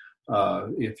words,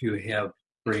 if you have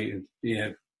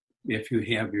if you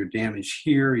have your damage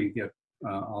here, you get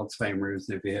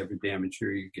Alzheimer's. If you have your damage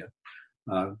here, you get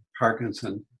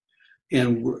Parkinson.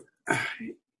 And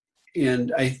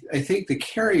I think to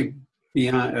carry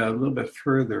beyond a little bit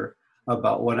further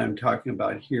about what I'm talking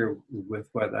about here with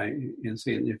what I am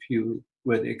saying, if you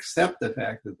would accept the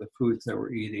fact that the foods that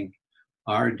we're eating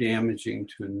are damaging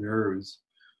to nerves,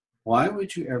 why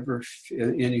would you ever,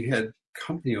 and you had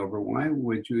company over, why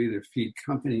would you either feed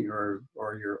company or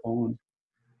your own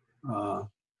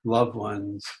loved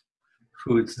ones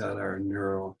foods that are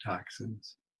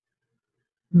neurotoxins?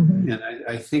 Mm-hmm. And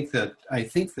I think that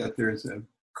there's a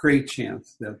great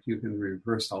chance that you can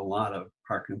reverse a lot of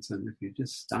Parkinson if you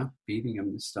just stop feeding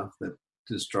them the stuff that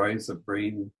destroys the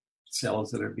brain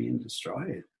cells that are being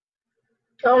destroyed.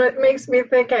 Oh, it makes me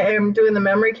think I am doing the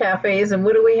memory cafes, and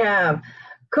what do we have?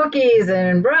 Cookies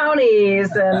and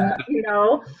brownies and,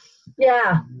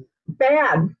 yeah,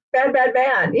 bad.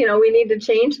 We need to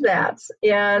change that.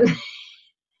 And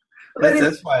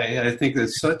that's why I think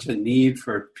there's such a need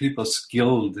for people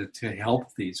skilled to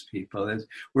help these people.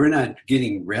 We're not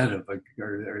getting rid of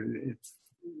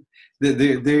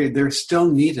they're still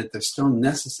needed. They're still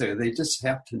necessary. They just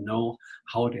have to know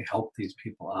how to help these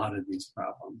people out of these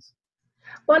problems.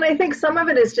 Well, and I think some of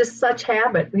it is just such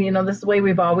habit. This is the way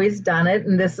we've always done it,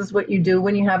 and this is what you do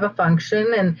when you have a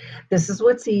function, and this is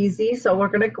what's easy, so we're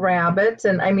going to grab it.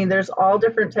 And I mean, there's all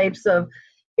different types of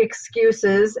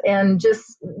excuses and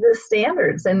just the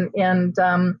standards, and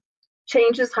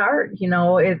change is hard.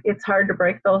 It's hard to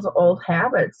break those old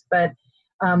habits, but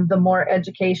the more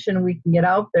education we can get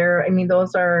out there, I mean,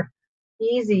 those are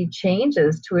easy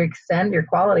changes to extend your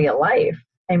quality of life.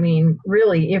 I mean,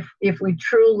 really, if we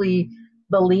truly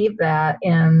believe that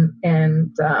and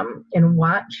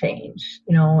want change,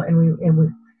 and we,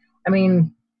 I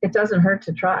mean, it doesn't hurt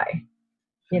to try.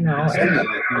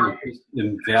 It's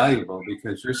invaluable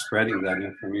because you're spreading that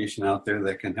information out there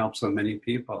that can help so many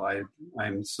people.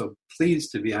 I'm so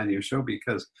pleased to be on your show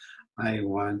because I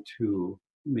want to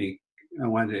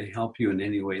help you in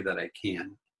any way that I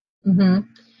can. Mm-hmm.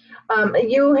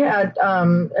 You had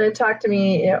talked to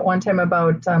me at one time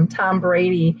about Tom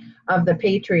Brady of the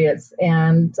Patriots,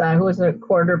 and who was a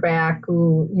quarterback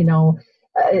who,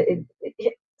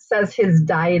 says his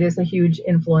diet is a huge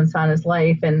influence on his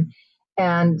life.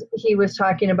 And he was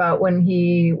talking about when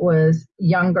he was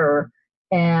younger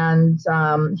and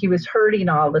he was hurting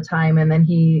all the time. And then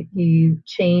he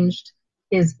changed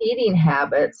his eating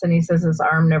habits, and he says his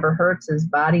arm never hurts, his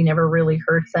body never really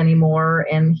hurts anymore.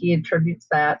 And he attributes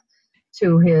that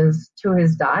to his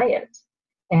diet.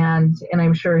 and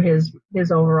I'm sure his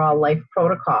overall life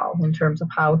protocol in terms of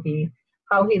how he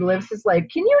lives his life.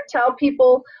 Can you tell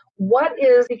people what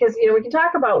is, because we can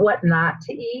talk about what not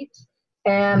to eat,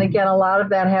 and again, a lot of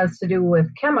that has to do with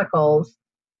chemicals,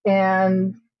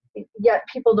 and yet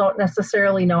people don't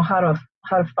necessarily know how to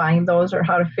find those or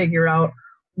how to figure out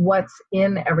what's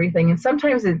in everything. And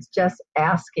sometimes it's just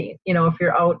asking. If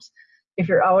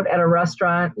you're out at a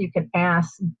restaurant, you can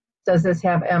ask, does this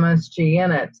have MSG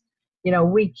in it?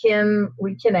 We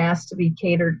can ask to be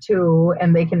catered to,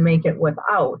 and they can make it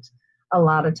without a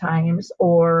lot of times,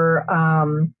 or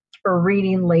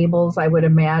reading labels, I would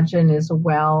imagine as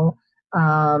well.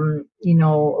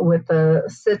 With the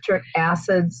citric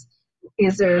acids,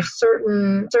 is there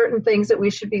certain things that we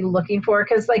should be looking for?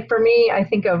 Because like for me, I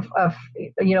think of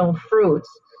fruits,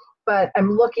 but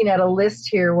I'm looking at a list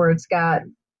here where it's got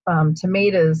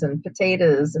tomatoes and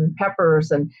potatoes and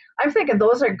peppers, and I'm thinking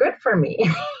those are good for me.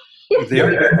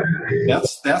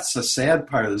 That's the sad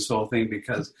part of this whole thing,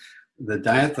 because the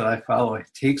diet that I follow, it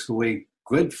takes away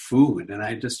good food, and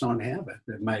I just don't have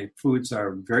it. My foods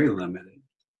are very limited.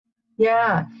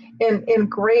 Yeah, and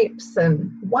grapes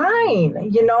and wine, I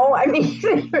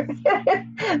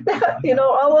mean,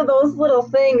 all of those little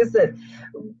things that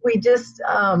we just,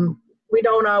 we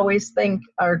don't always think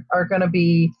are going to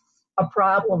be a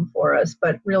problem for us,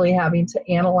 but really having to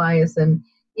analyze, and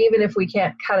even if we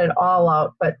can't cut it all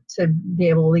out, but to be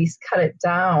able to at least cut it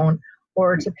down,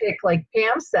 or to pick, like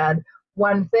Pam said,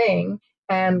 one thing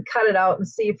and cut it out and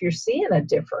see if you're seeing a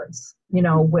difference,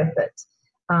 with it.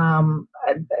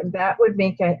 That would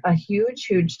make a huge,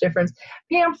 huge difference.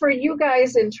 Pam, for you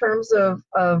guys, in terms of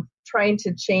trying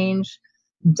to change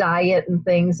diet and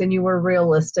things, and you were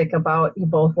realistic about, you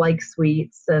both like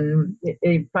sweets, and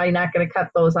you're probably not going to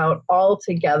cut those out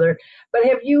altogether, but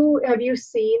have you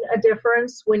seen a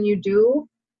difference when you do,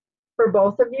 for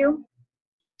both of you?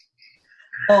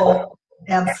 Oh,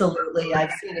 absolutely.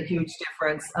 I've seen a huge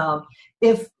difference.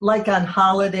 If like on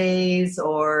holidays,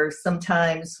 or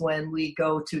sometimes when we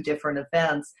go to different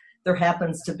events, there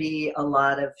happens to be a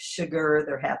lot of sugar,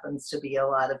 there happens to be a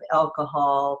lot of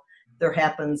alcohol, there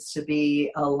happens to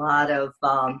be a lot of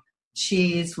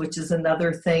cheese, which is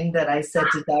another thing that I said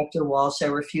to Dr. Walsh I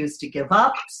refuse to give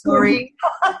up. Sorry.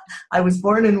 I was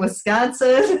born in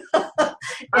Wisconsin.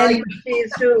 I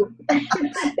cheese too.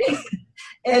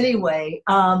 Anyway,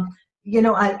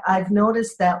 I've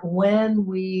noticed that when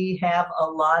we have a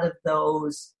lot of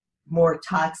those more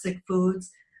toxic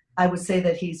foods, I would say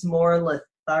that he's more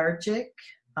lethargic,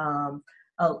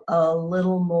 a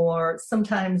little more.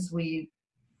 Sometimes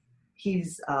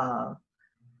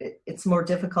it's more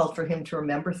difficult for him to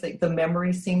remember things. The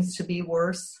memory seems to be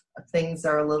worse. Things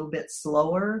are a little bit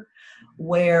slower,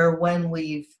 where when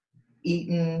we've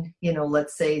eaten,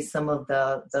 let's say some of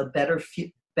the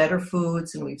better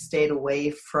foods, and we've stayed away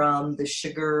from the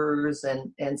sugars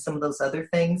and some of those other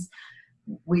things,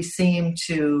 we seem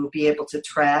to be able to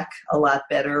track a lot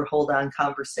better, hold on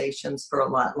conversations for a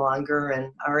lot longer,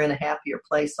 and are in a happier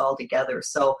place altogether.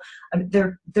 So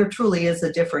there truly is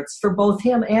a difference for both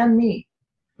him and me.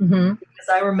 Mm-hmm. Because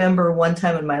I remember one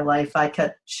time in my life, I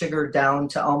cut sugar down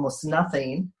to almost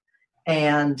nothing,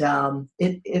 and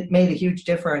it made a huge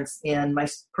difference in my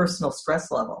personal stress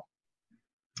level.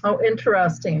 Oh,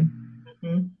 interesting.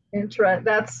 Mm-hmm.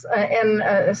 That's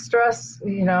and stress,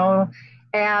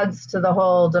 adds to the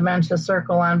whole dementia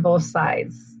circle on both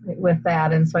sides with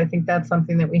that, and so I think that's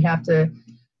something that we have to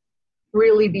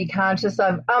really be conscious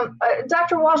of.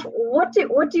 Dr. Walsh, what do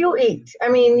you eat? I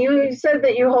mean, you said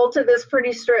that you hold to this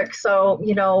pretty strict, so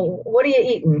what are you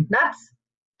eating? Nuts?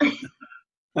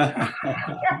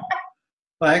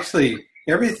 Well, actually,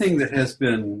 everything that has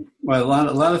been, a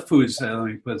lot of foods, let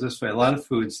me put it this way, a lot of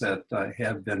foods that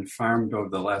have been farmed over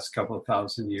the last couple of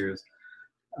thousand years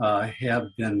have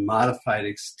been modified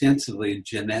extensively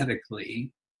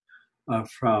genetically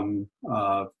from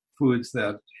foods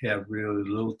that have really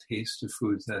little taste to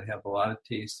foods that have a lot of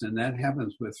taste. And that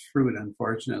happens with fruit,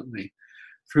 unfortunately.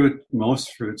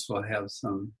 Most fruits will have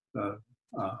some,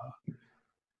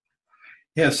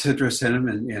 have citrus in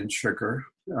them and sugar.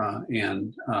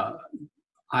 And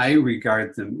I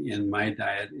regard them in my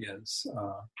diet as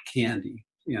candy,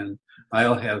 and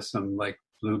I'll have some like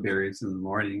blueberries in the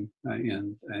morning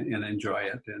and enjoy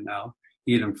it, and I'll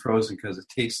eat them frozen because it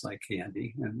tastes like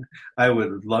candy. And I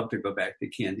would love to go back to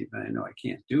candy, but I know I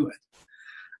can't do it.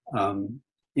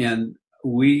 And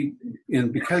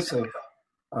because of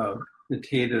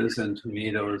potatoes and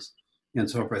tomatoes and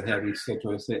so forth having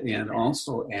citrus, and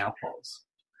also apples.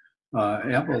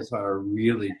 Apples are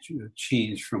really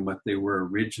changed from what they were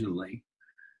originally.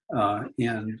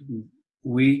 And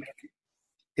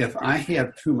if I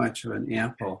have too much of an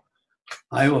apple,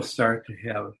 I will start to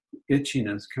have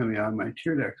itchiness coming out of my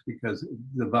tear ducts because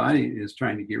the body is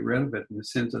trying to get rid of it and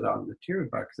sends it out in the tear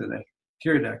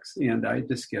ducts, and I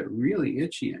just get really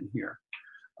itchy in here,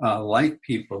 like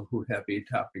people who have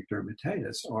atopic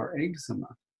dermatitis or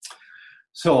eczema.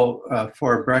 So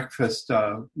for breakfast,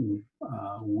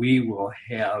 we will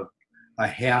have a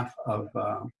half of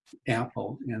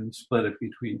apple and split it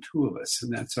between two of us,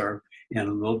 and and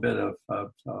a little bit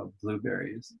of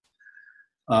blueberries.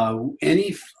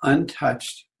 Any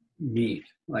untouched meat,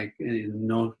 like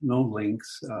no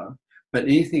links, but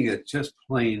anything that's just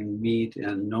plain meat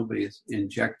and nobody's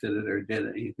injected it or did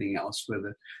anything else with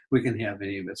it, we can have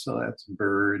any of it. So that's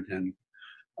bird and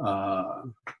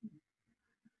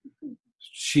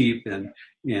sheep and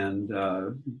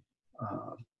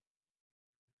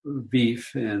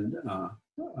beef and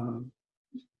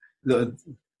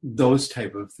those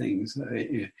type of things.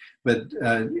 But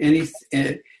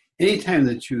anytime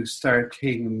that you start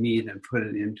taking meat and put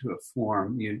it into a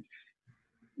form,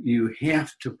 you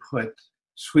have to put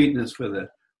sweetness with it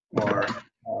or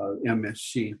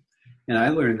MSG. And I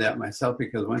learned that myself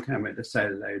because one time I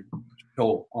decided I'd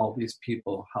show all these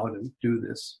people how to do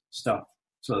this stuff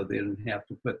so that they didn't have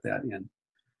to put that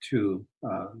into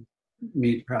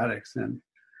meat products. And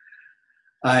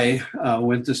I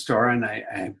went to the store and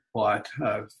I bought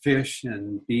fish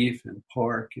and beef and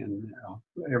pork and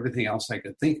everything else I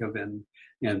could think of and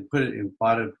put it in,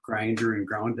 bought a grinder and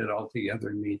ground it all together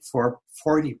and made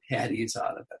 40 patties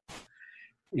out of it.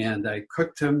 And I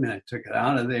cooked them and I took it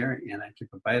out of there and I took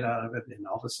a bite out of it and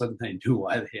all of a sudden I knew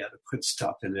why they had to put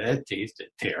stuff in it. It tasted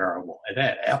terrible.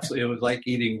 It was like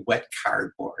eating wet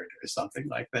cardboard or something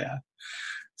like that.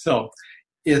 So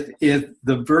if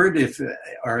the bird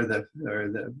or the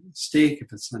steak,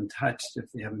 if it's untouched, if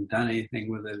they haven't done anything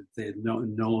with it, if they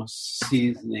no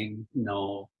seasoning,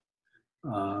 no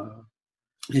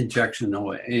injection,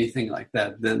 no anything like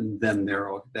that, then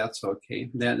that's okay.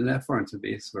 That forms the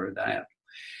basis for a diet.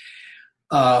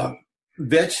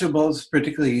 Vegetables,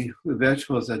 particularly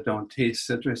vegetables that don't taste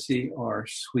citrusy or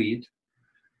sweet.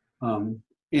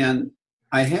 And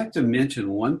I have to mention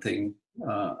one thing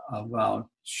about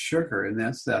sugar, and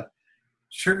that's that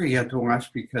sugar you have to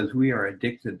watch because we are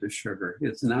addicted to sugar.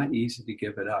 It's not easy to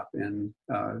give it up. And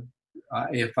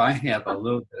if I have a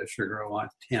little bit of sugar, I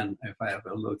want 10. If I have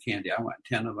a little candy, I want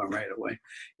 10 of them right away.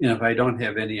 And if I don't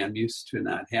have any, I'm used to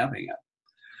not having it.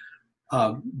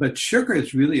 But sugar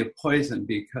is really a poison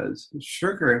because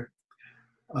sugar,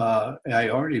 I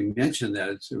already mentioned that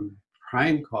it's a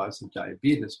prime cause of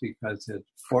diabetes because it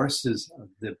forces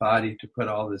the body to put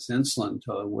all this insulin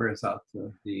until it wears out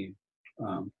the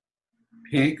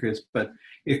pancreas. But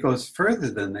it goes further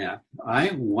than that.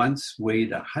 I once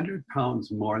weighed 100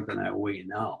 pounds more than I weigh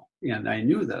now. And I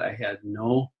knew that I had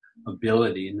no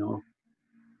ability,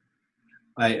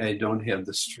 I don't have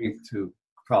the strength to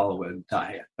follow a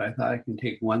diet. But I thought I can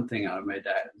take one thing out of my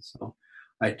diet. So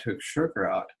I took sugar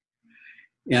out.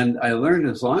 And I learned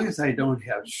as long as I don't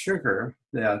have sugar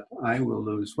that I will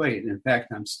lose weight. In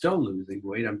fact, I'm still losing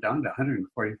weight. I'm down to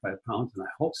 145 pounds, and I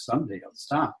hope someday I'll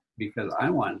stop because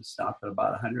I want to stop at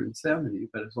about 170.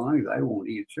 But as long as I won't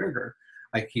eat sugar,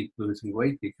 I keep losing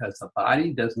weight because the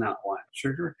body does not want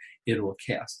sugar. It will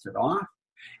cast it off.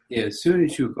 As soon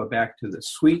as you go back to the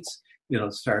sweets,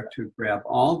 it'll start to grab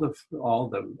all the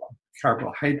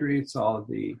carbohydrates, all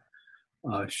the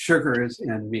sugars,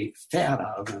 and make fat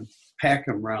out of them, pack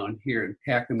them around here and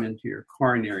pack them into your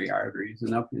coronary arteries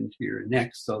and up into your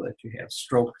neck so that you have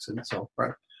strokes and so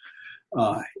forth.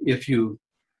 If you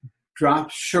drop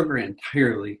sugar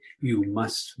entirely, you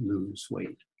must lose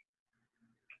weight.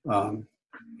 And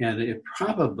I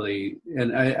probably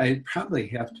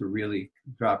have to really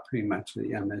drop pretty much the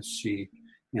MSG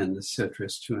and the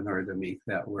citrus too in order to make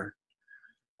that work.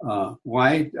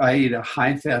 Why I eat a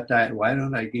high-fat diet? Why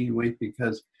don't I gain weight?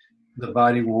 Because the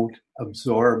body won't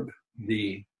absorb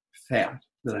the fat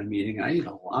that I'm eating. I eat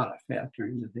a lot of fat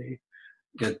during the day.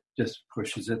 It just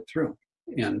pushes it through.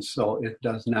 And so it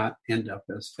does not end up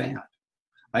as fat.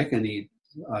 I can eat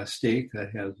a steak that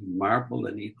has marbled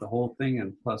and eat the whole thing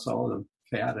and plus all the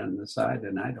fat on the side,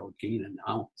 and I don't gain an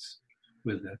ounce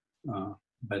with it.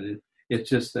 But it's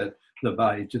just that the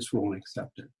body just won't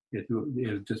accept it. It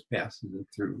just passes it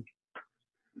through.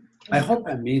 I hope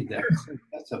I made that.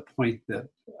 That's a point that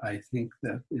I think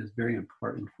that is very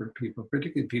important for people,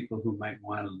 particularly people who might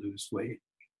want to lose weight.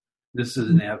 This is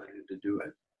an avenue to do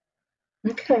it.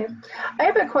 Okay. I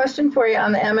have a question for you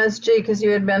on the MSG because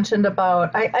you had mentioned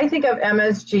about, I think of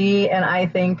MSG and I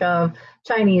think of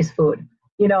Chinese food.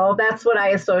 That's what I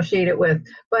associate it with.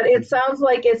 But it sounds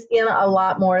like it's in a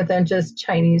lot more than just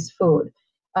Chinese food.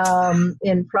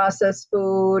 in processed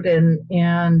food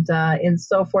and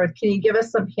so forth. Can you give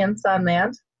us some hints on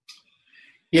that?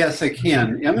 Yes, I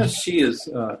can. MSG is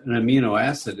an amino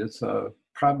acid. It's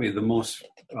probably the most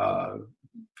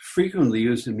frequently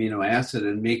used amino acid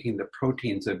in making the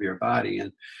proteins of your body.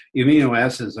 And amino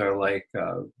acids are like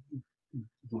those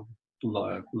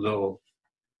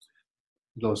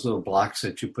little blocks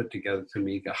that you put together to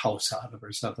make a house out of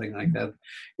or something like that.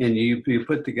 And you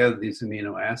put together these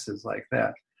amino acids like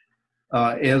that.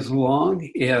 As long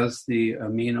as the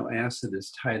amino acid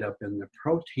is tied up in the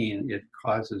protein, it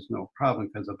causes no problem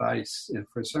because the body,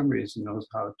 for some reason, knows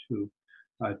how to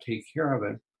take care of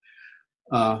it.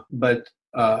 But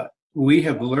we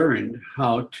have learned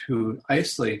how to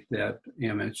isolate that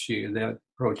MSG, that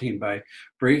protein, by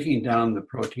breaking down the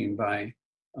protein by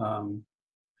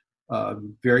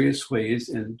various ways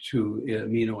into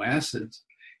amino acids.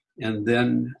 And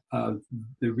then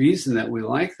the reason that we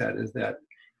like that is that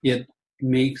it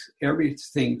makes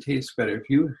everything taste better. If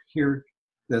you hear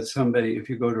that somebody, if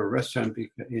you go to a restaurant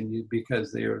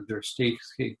because their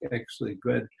steaks actually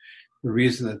good, the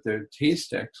reason that their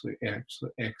taste actually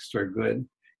extra good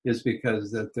is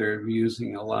because that they're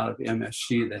using a lot of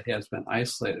MSG that has been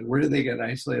isolated. Where do they get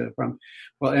isolated from?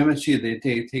 Well, MSG, they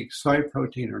take soy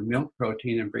protein or milk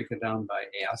protein and break it down by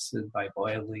acid, by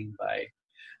boiling,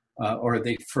 or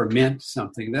they ferment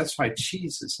something. That's why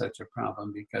cheese is such a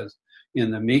problem, because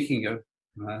in the making of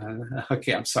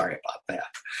okay, I'm sorry about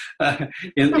that.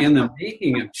 In the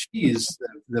making of cheese,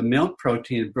 the milk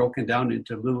protein is broken down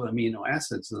into little amino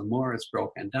acids. The more it's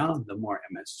broken down, the more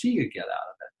MSG you get out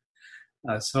of it.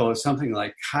 So something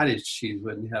like cottage cheese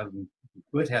would have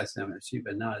MSG,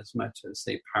 but not as much as,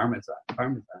 say, Parmesan.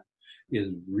 Parmesan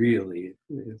is really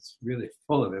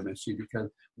full of MSG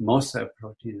because most of that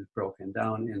protein is broken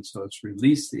down, and so it's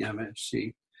released the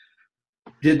MSG.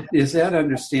 Is that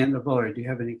understandable, or do you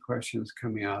have any questions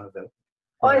coming out of it?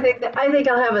 Oh, I think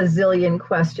I'll have a zillion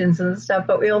questions and stuff,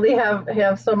 but we only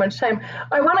have so much time.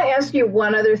 I want to ask you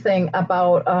one other thing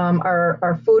about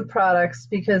our food products,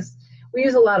 because we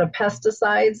use a lot of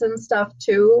pesticides and stuff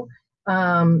too,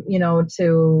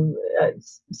 to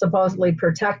supposedly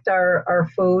protect our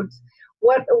foods.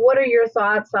 What are your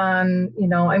thoughts on,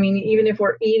 even if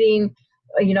we're eating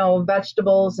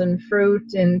vegetables and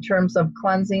fruit, in terms of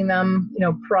cleansing them,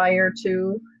 prior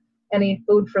to any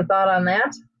food for thought on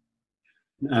that?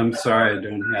 I'm sorry, I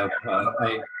don't have,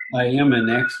 I am an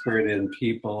expert in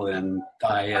people and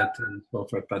diet and so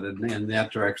forth, but in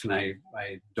that direction, I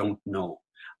don't know.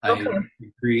 Okay.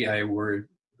 I agree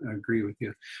with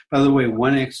you. By the way,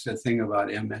 one extra thing about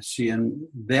MSG, and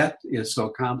that is so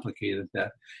complicated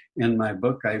that in my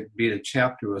book, I made a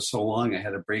chapter was so long, I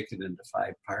had to break it into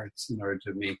 5 parts in order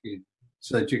to make it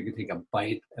so that you could take a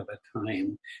bite of a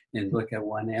time and look at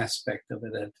one aspect of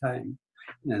it at a time.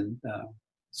 And the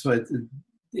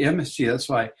MSG, that's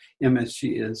why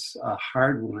MSG is a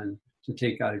hard one to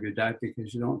take out of your diet,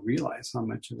 because you don't realize how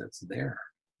much of it's there.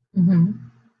 Mm-hmm.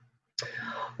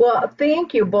 Well,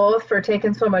 thank you both for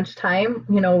taking so much time,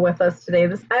 with us today.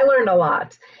 I learned a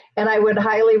lot, and I would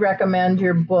highly recommend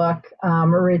your book,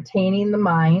 Retaining the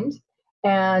Mind.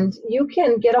 And you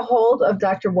can get a hold of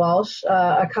Dr. Walsh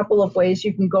a couple of ways.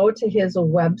 You can go to his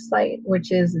website,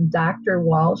 which is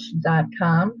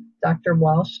drwalsh.com,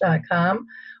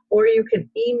 or you can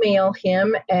email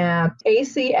him at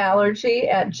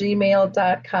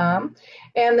acallergy@gmail.com.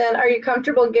 And then, are you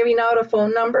comfortable giving out a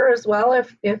phone number as well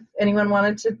if anyone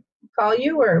wanted to call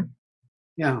you? Or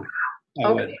yeah,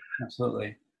 I would,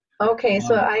 absolutely. Okay,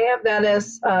 so I have that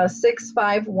as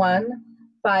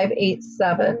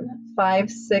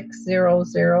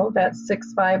 651-587-5600. That's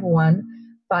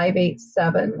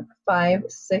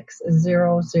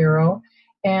 651-587-5600.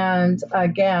 And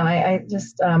again, I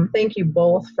just thank you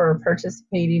both for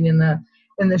participating in the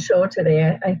show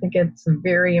today. I think it's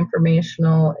very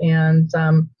informational and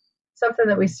something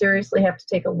that we seriously have to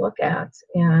take a look at.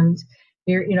 And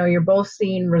you're both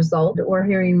seeing results. We're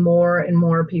hearing more and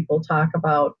more people talk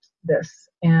about this,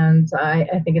 and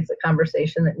I think it's a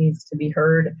conversation that needs to be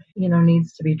heard.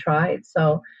 Needs to be tried.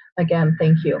 So again,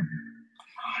 thank you.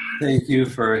 Thank you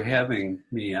for having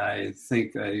me. I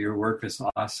think your work is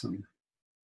awesome.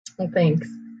 Well, thanks.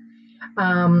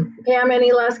 Pam,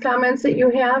 any last comments that you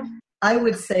have? I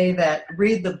would say that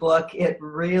read the book. It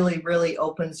really, really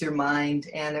opens your mind,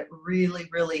 and it really,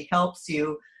 really helps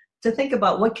you to think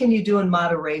about what can you do in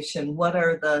moderation. What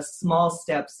are the small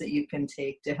steps that you can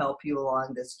take to help you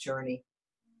along this journey?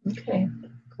 Okay,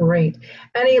 great.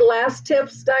 Any last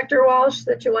tips, Dr. Walsh,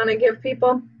 that you want to give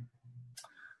people?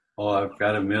 Oh, I've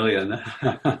got a million.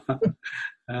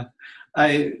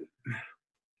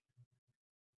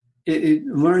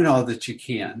 learn all that you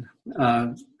can.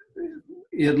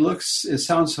 It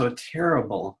sounds so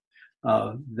terrible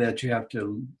that you have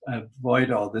to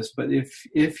avoid all this, but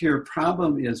if your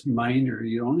problem is minor,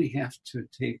 you only have to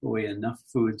take away enough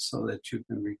food so that you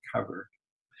can recover.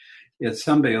 It's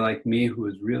somebody like me who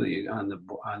is really on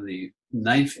the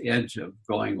knife edge of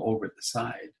going over the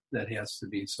side that has to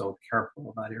be so careful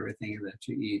about everything that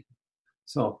you eat.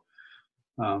 So,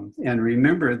 and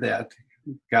remember that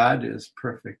God is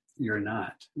perfect. You're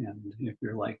not. And if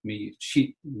you're like me, you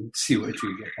cheat and see what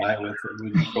you get by with. And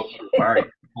when you go to the bar, you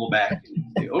pull back and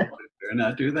say, oh, better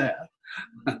not do that.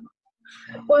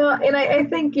 Well, and I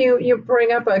think you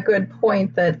bring up a good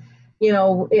point that,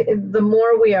 the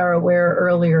more we are aware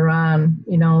earlier on,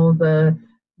 the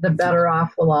better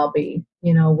off we'll all be,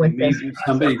 with this.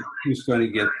 Somebody who's going to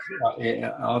get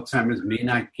Alzheimer's may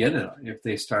not get it if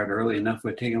they start early enough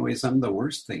with taking away some of the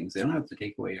worst things. They don't have to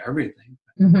take away everything.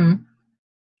 Mm-hmm.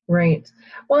 Right.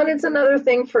 Well, and it's another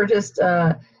thing for just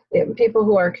people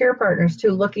who are care partners too,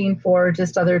 looking for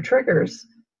just other triggers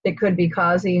that could be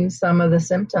causing some of the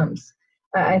symptoms.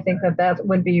 I think that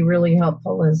would be really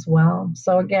helpful as well.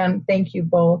 So again, thank you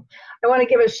both. I want to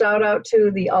give a shout out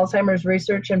to the Alzheimer's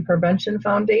Research and Prevention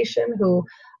Foundation, who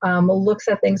looks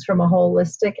at things from a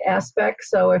holistic aspect.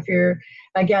 So if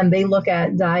they look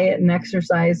at diet and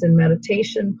exercise and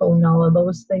meditation, pulling all of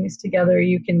those things together.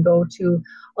 You can go to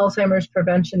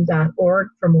alzheimersprevention.org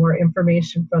for more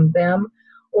information from them.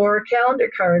 Or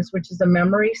calendar cards, which is a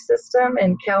memory system,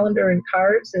 and calendar and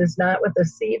cards is not with a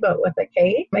C but with a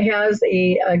K. It has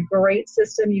a great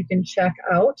system you can check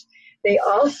out. They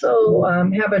also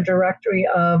have a directory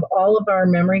of all of our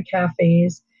memory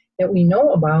cafes that we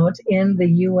know about in the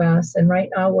U.S. And right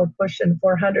now we're pushing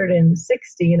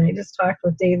 460. And I just talked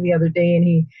with Dave the other day, and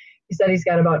he said he's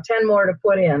got about 10 more to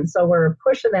put in. So we're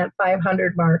pushing that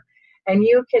 500 mark. And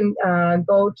you can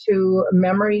go to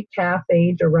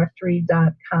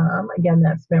memorycafedirectory.com. Again,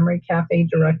 that's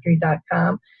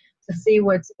memorycafedirectory.com to see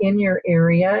what's in your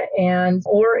area.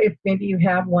 Or if maybe you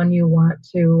have one you want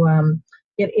to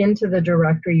get into the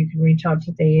directory, you can reach out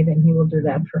to Dave and he will do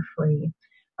that for free.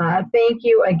 Thank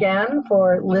you again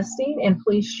for listening, and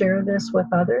please share this with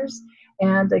others.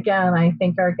 And again, I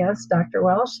thank our guests, Dr.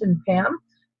 Welsh and Pam,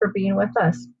 for being with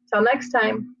us. Till next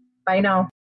time, bye now.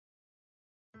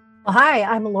 Well, hi,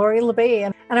 I'm Lori LeBay,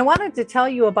 and I wanted to tell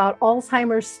you about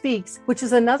Alzheimer Speaks, which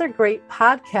is another great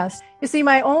podcast. You see,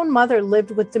 my own mother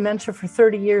lived with dementia for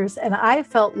 30 years, and I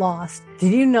felt lost.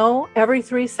 Did you know every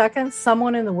 3 seconds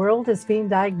someone in the world is being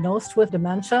diagnosed with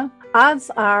dementia?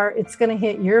 Odds are it's going to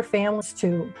hit your families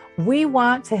too. We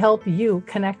want to help you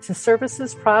connect to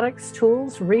services, products,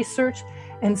 tools, research,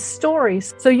 and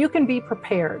stories so you can be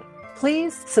prepared.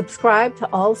 Please subscribe to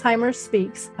Alzheimer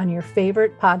Speaks on your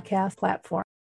favorite podcast platform.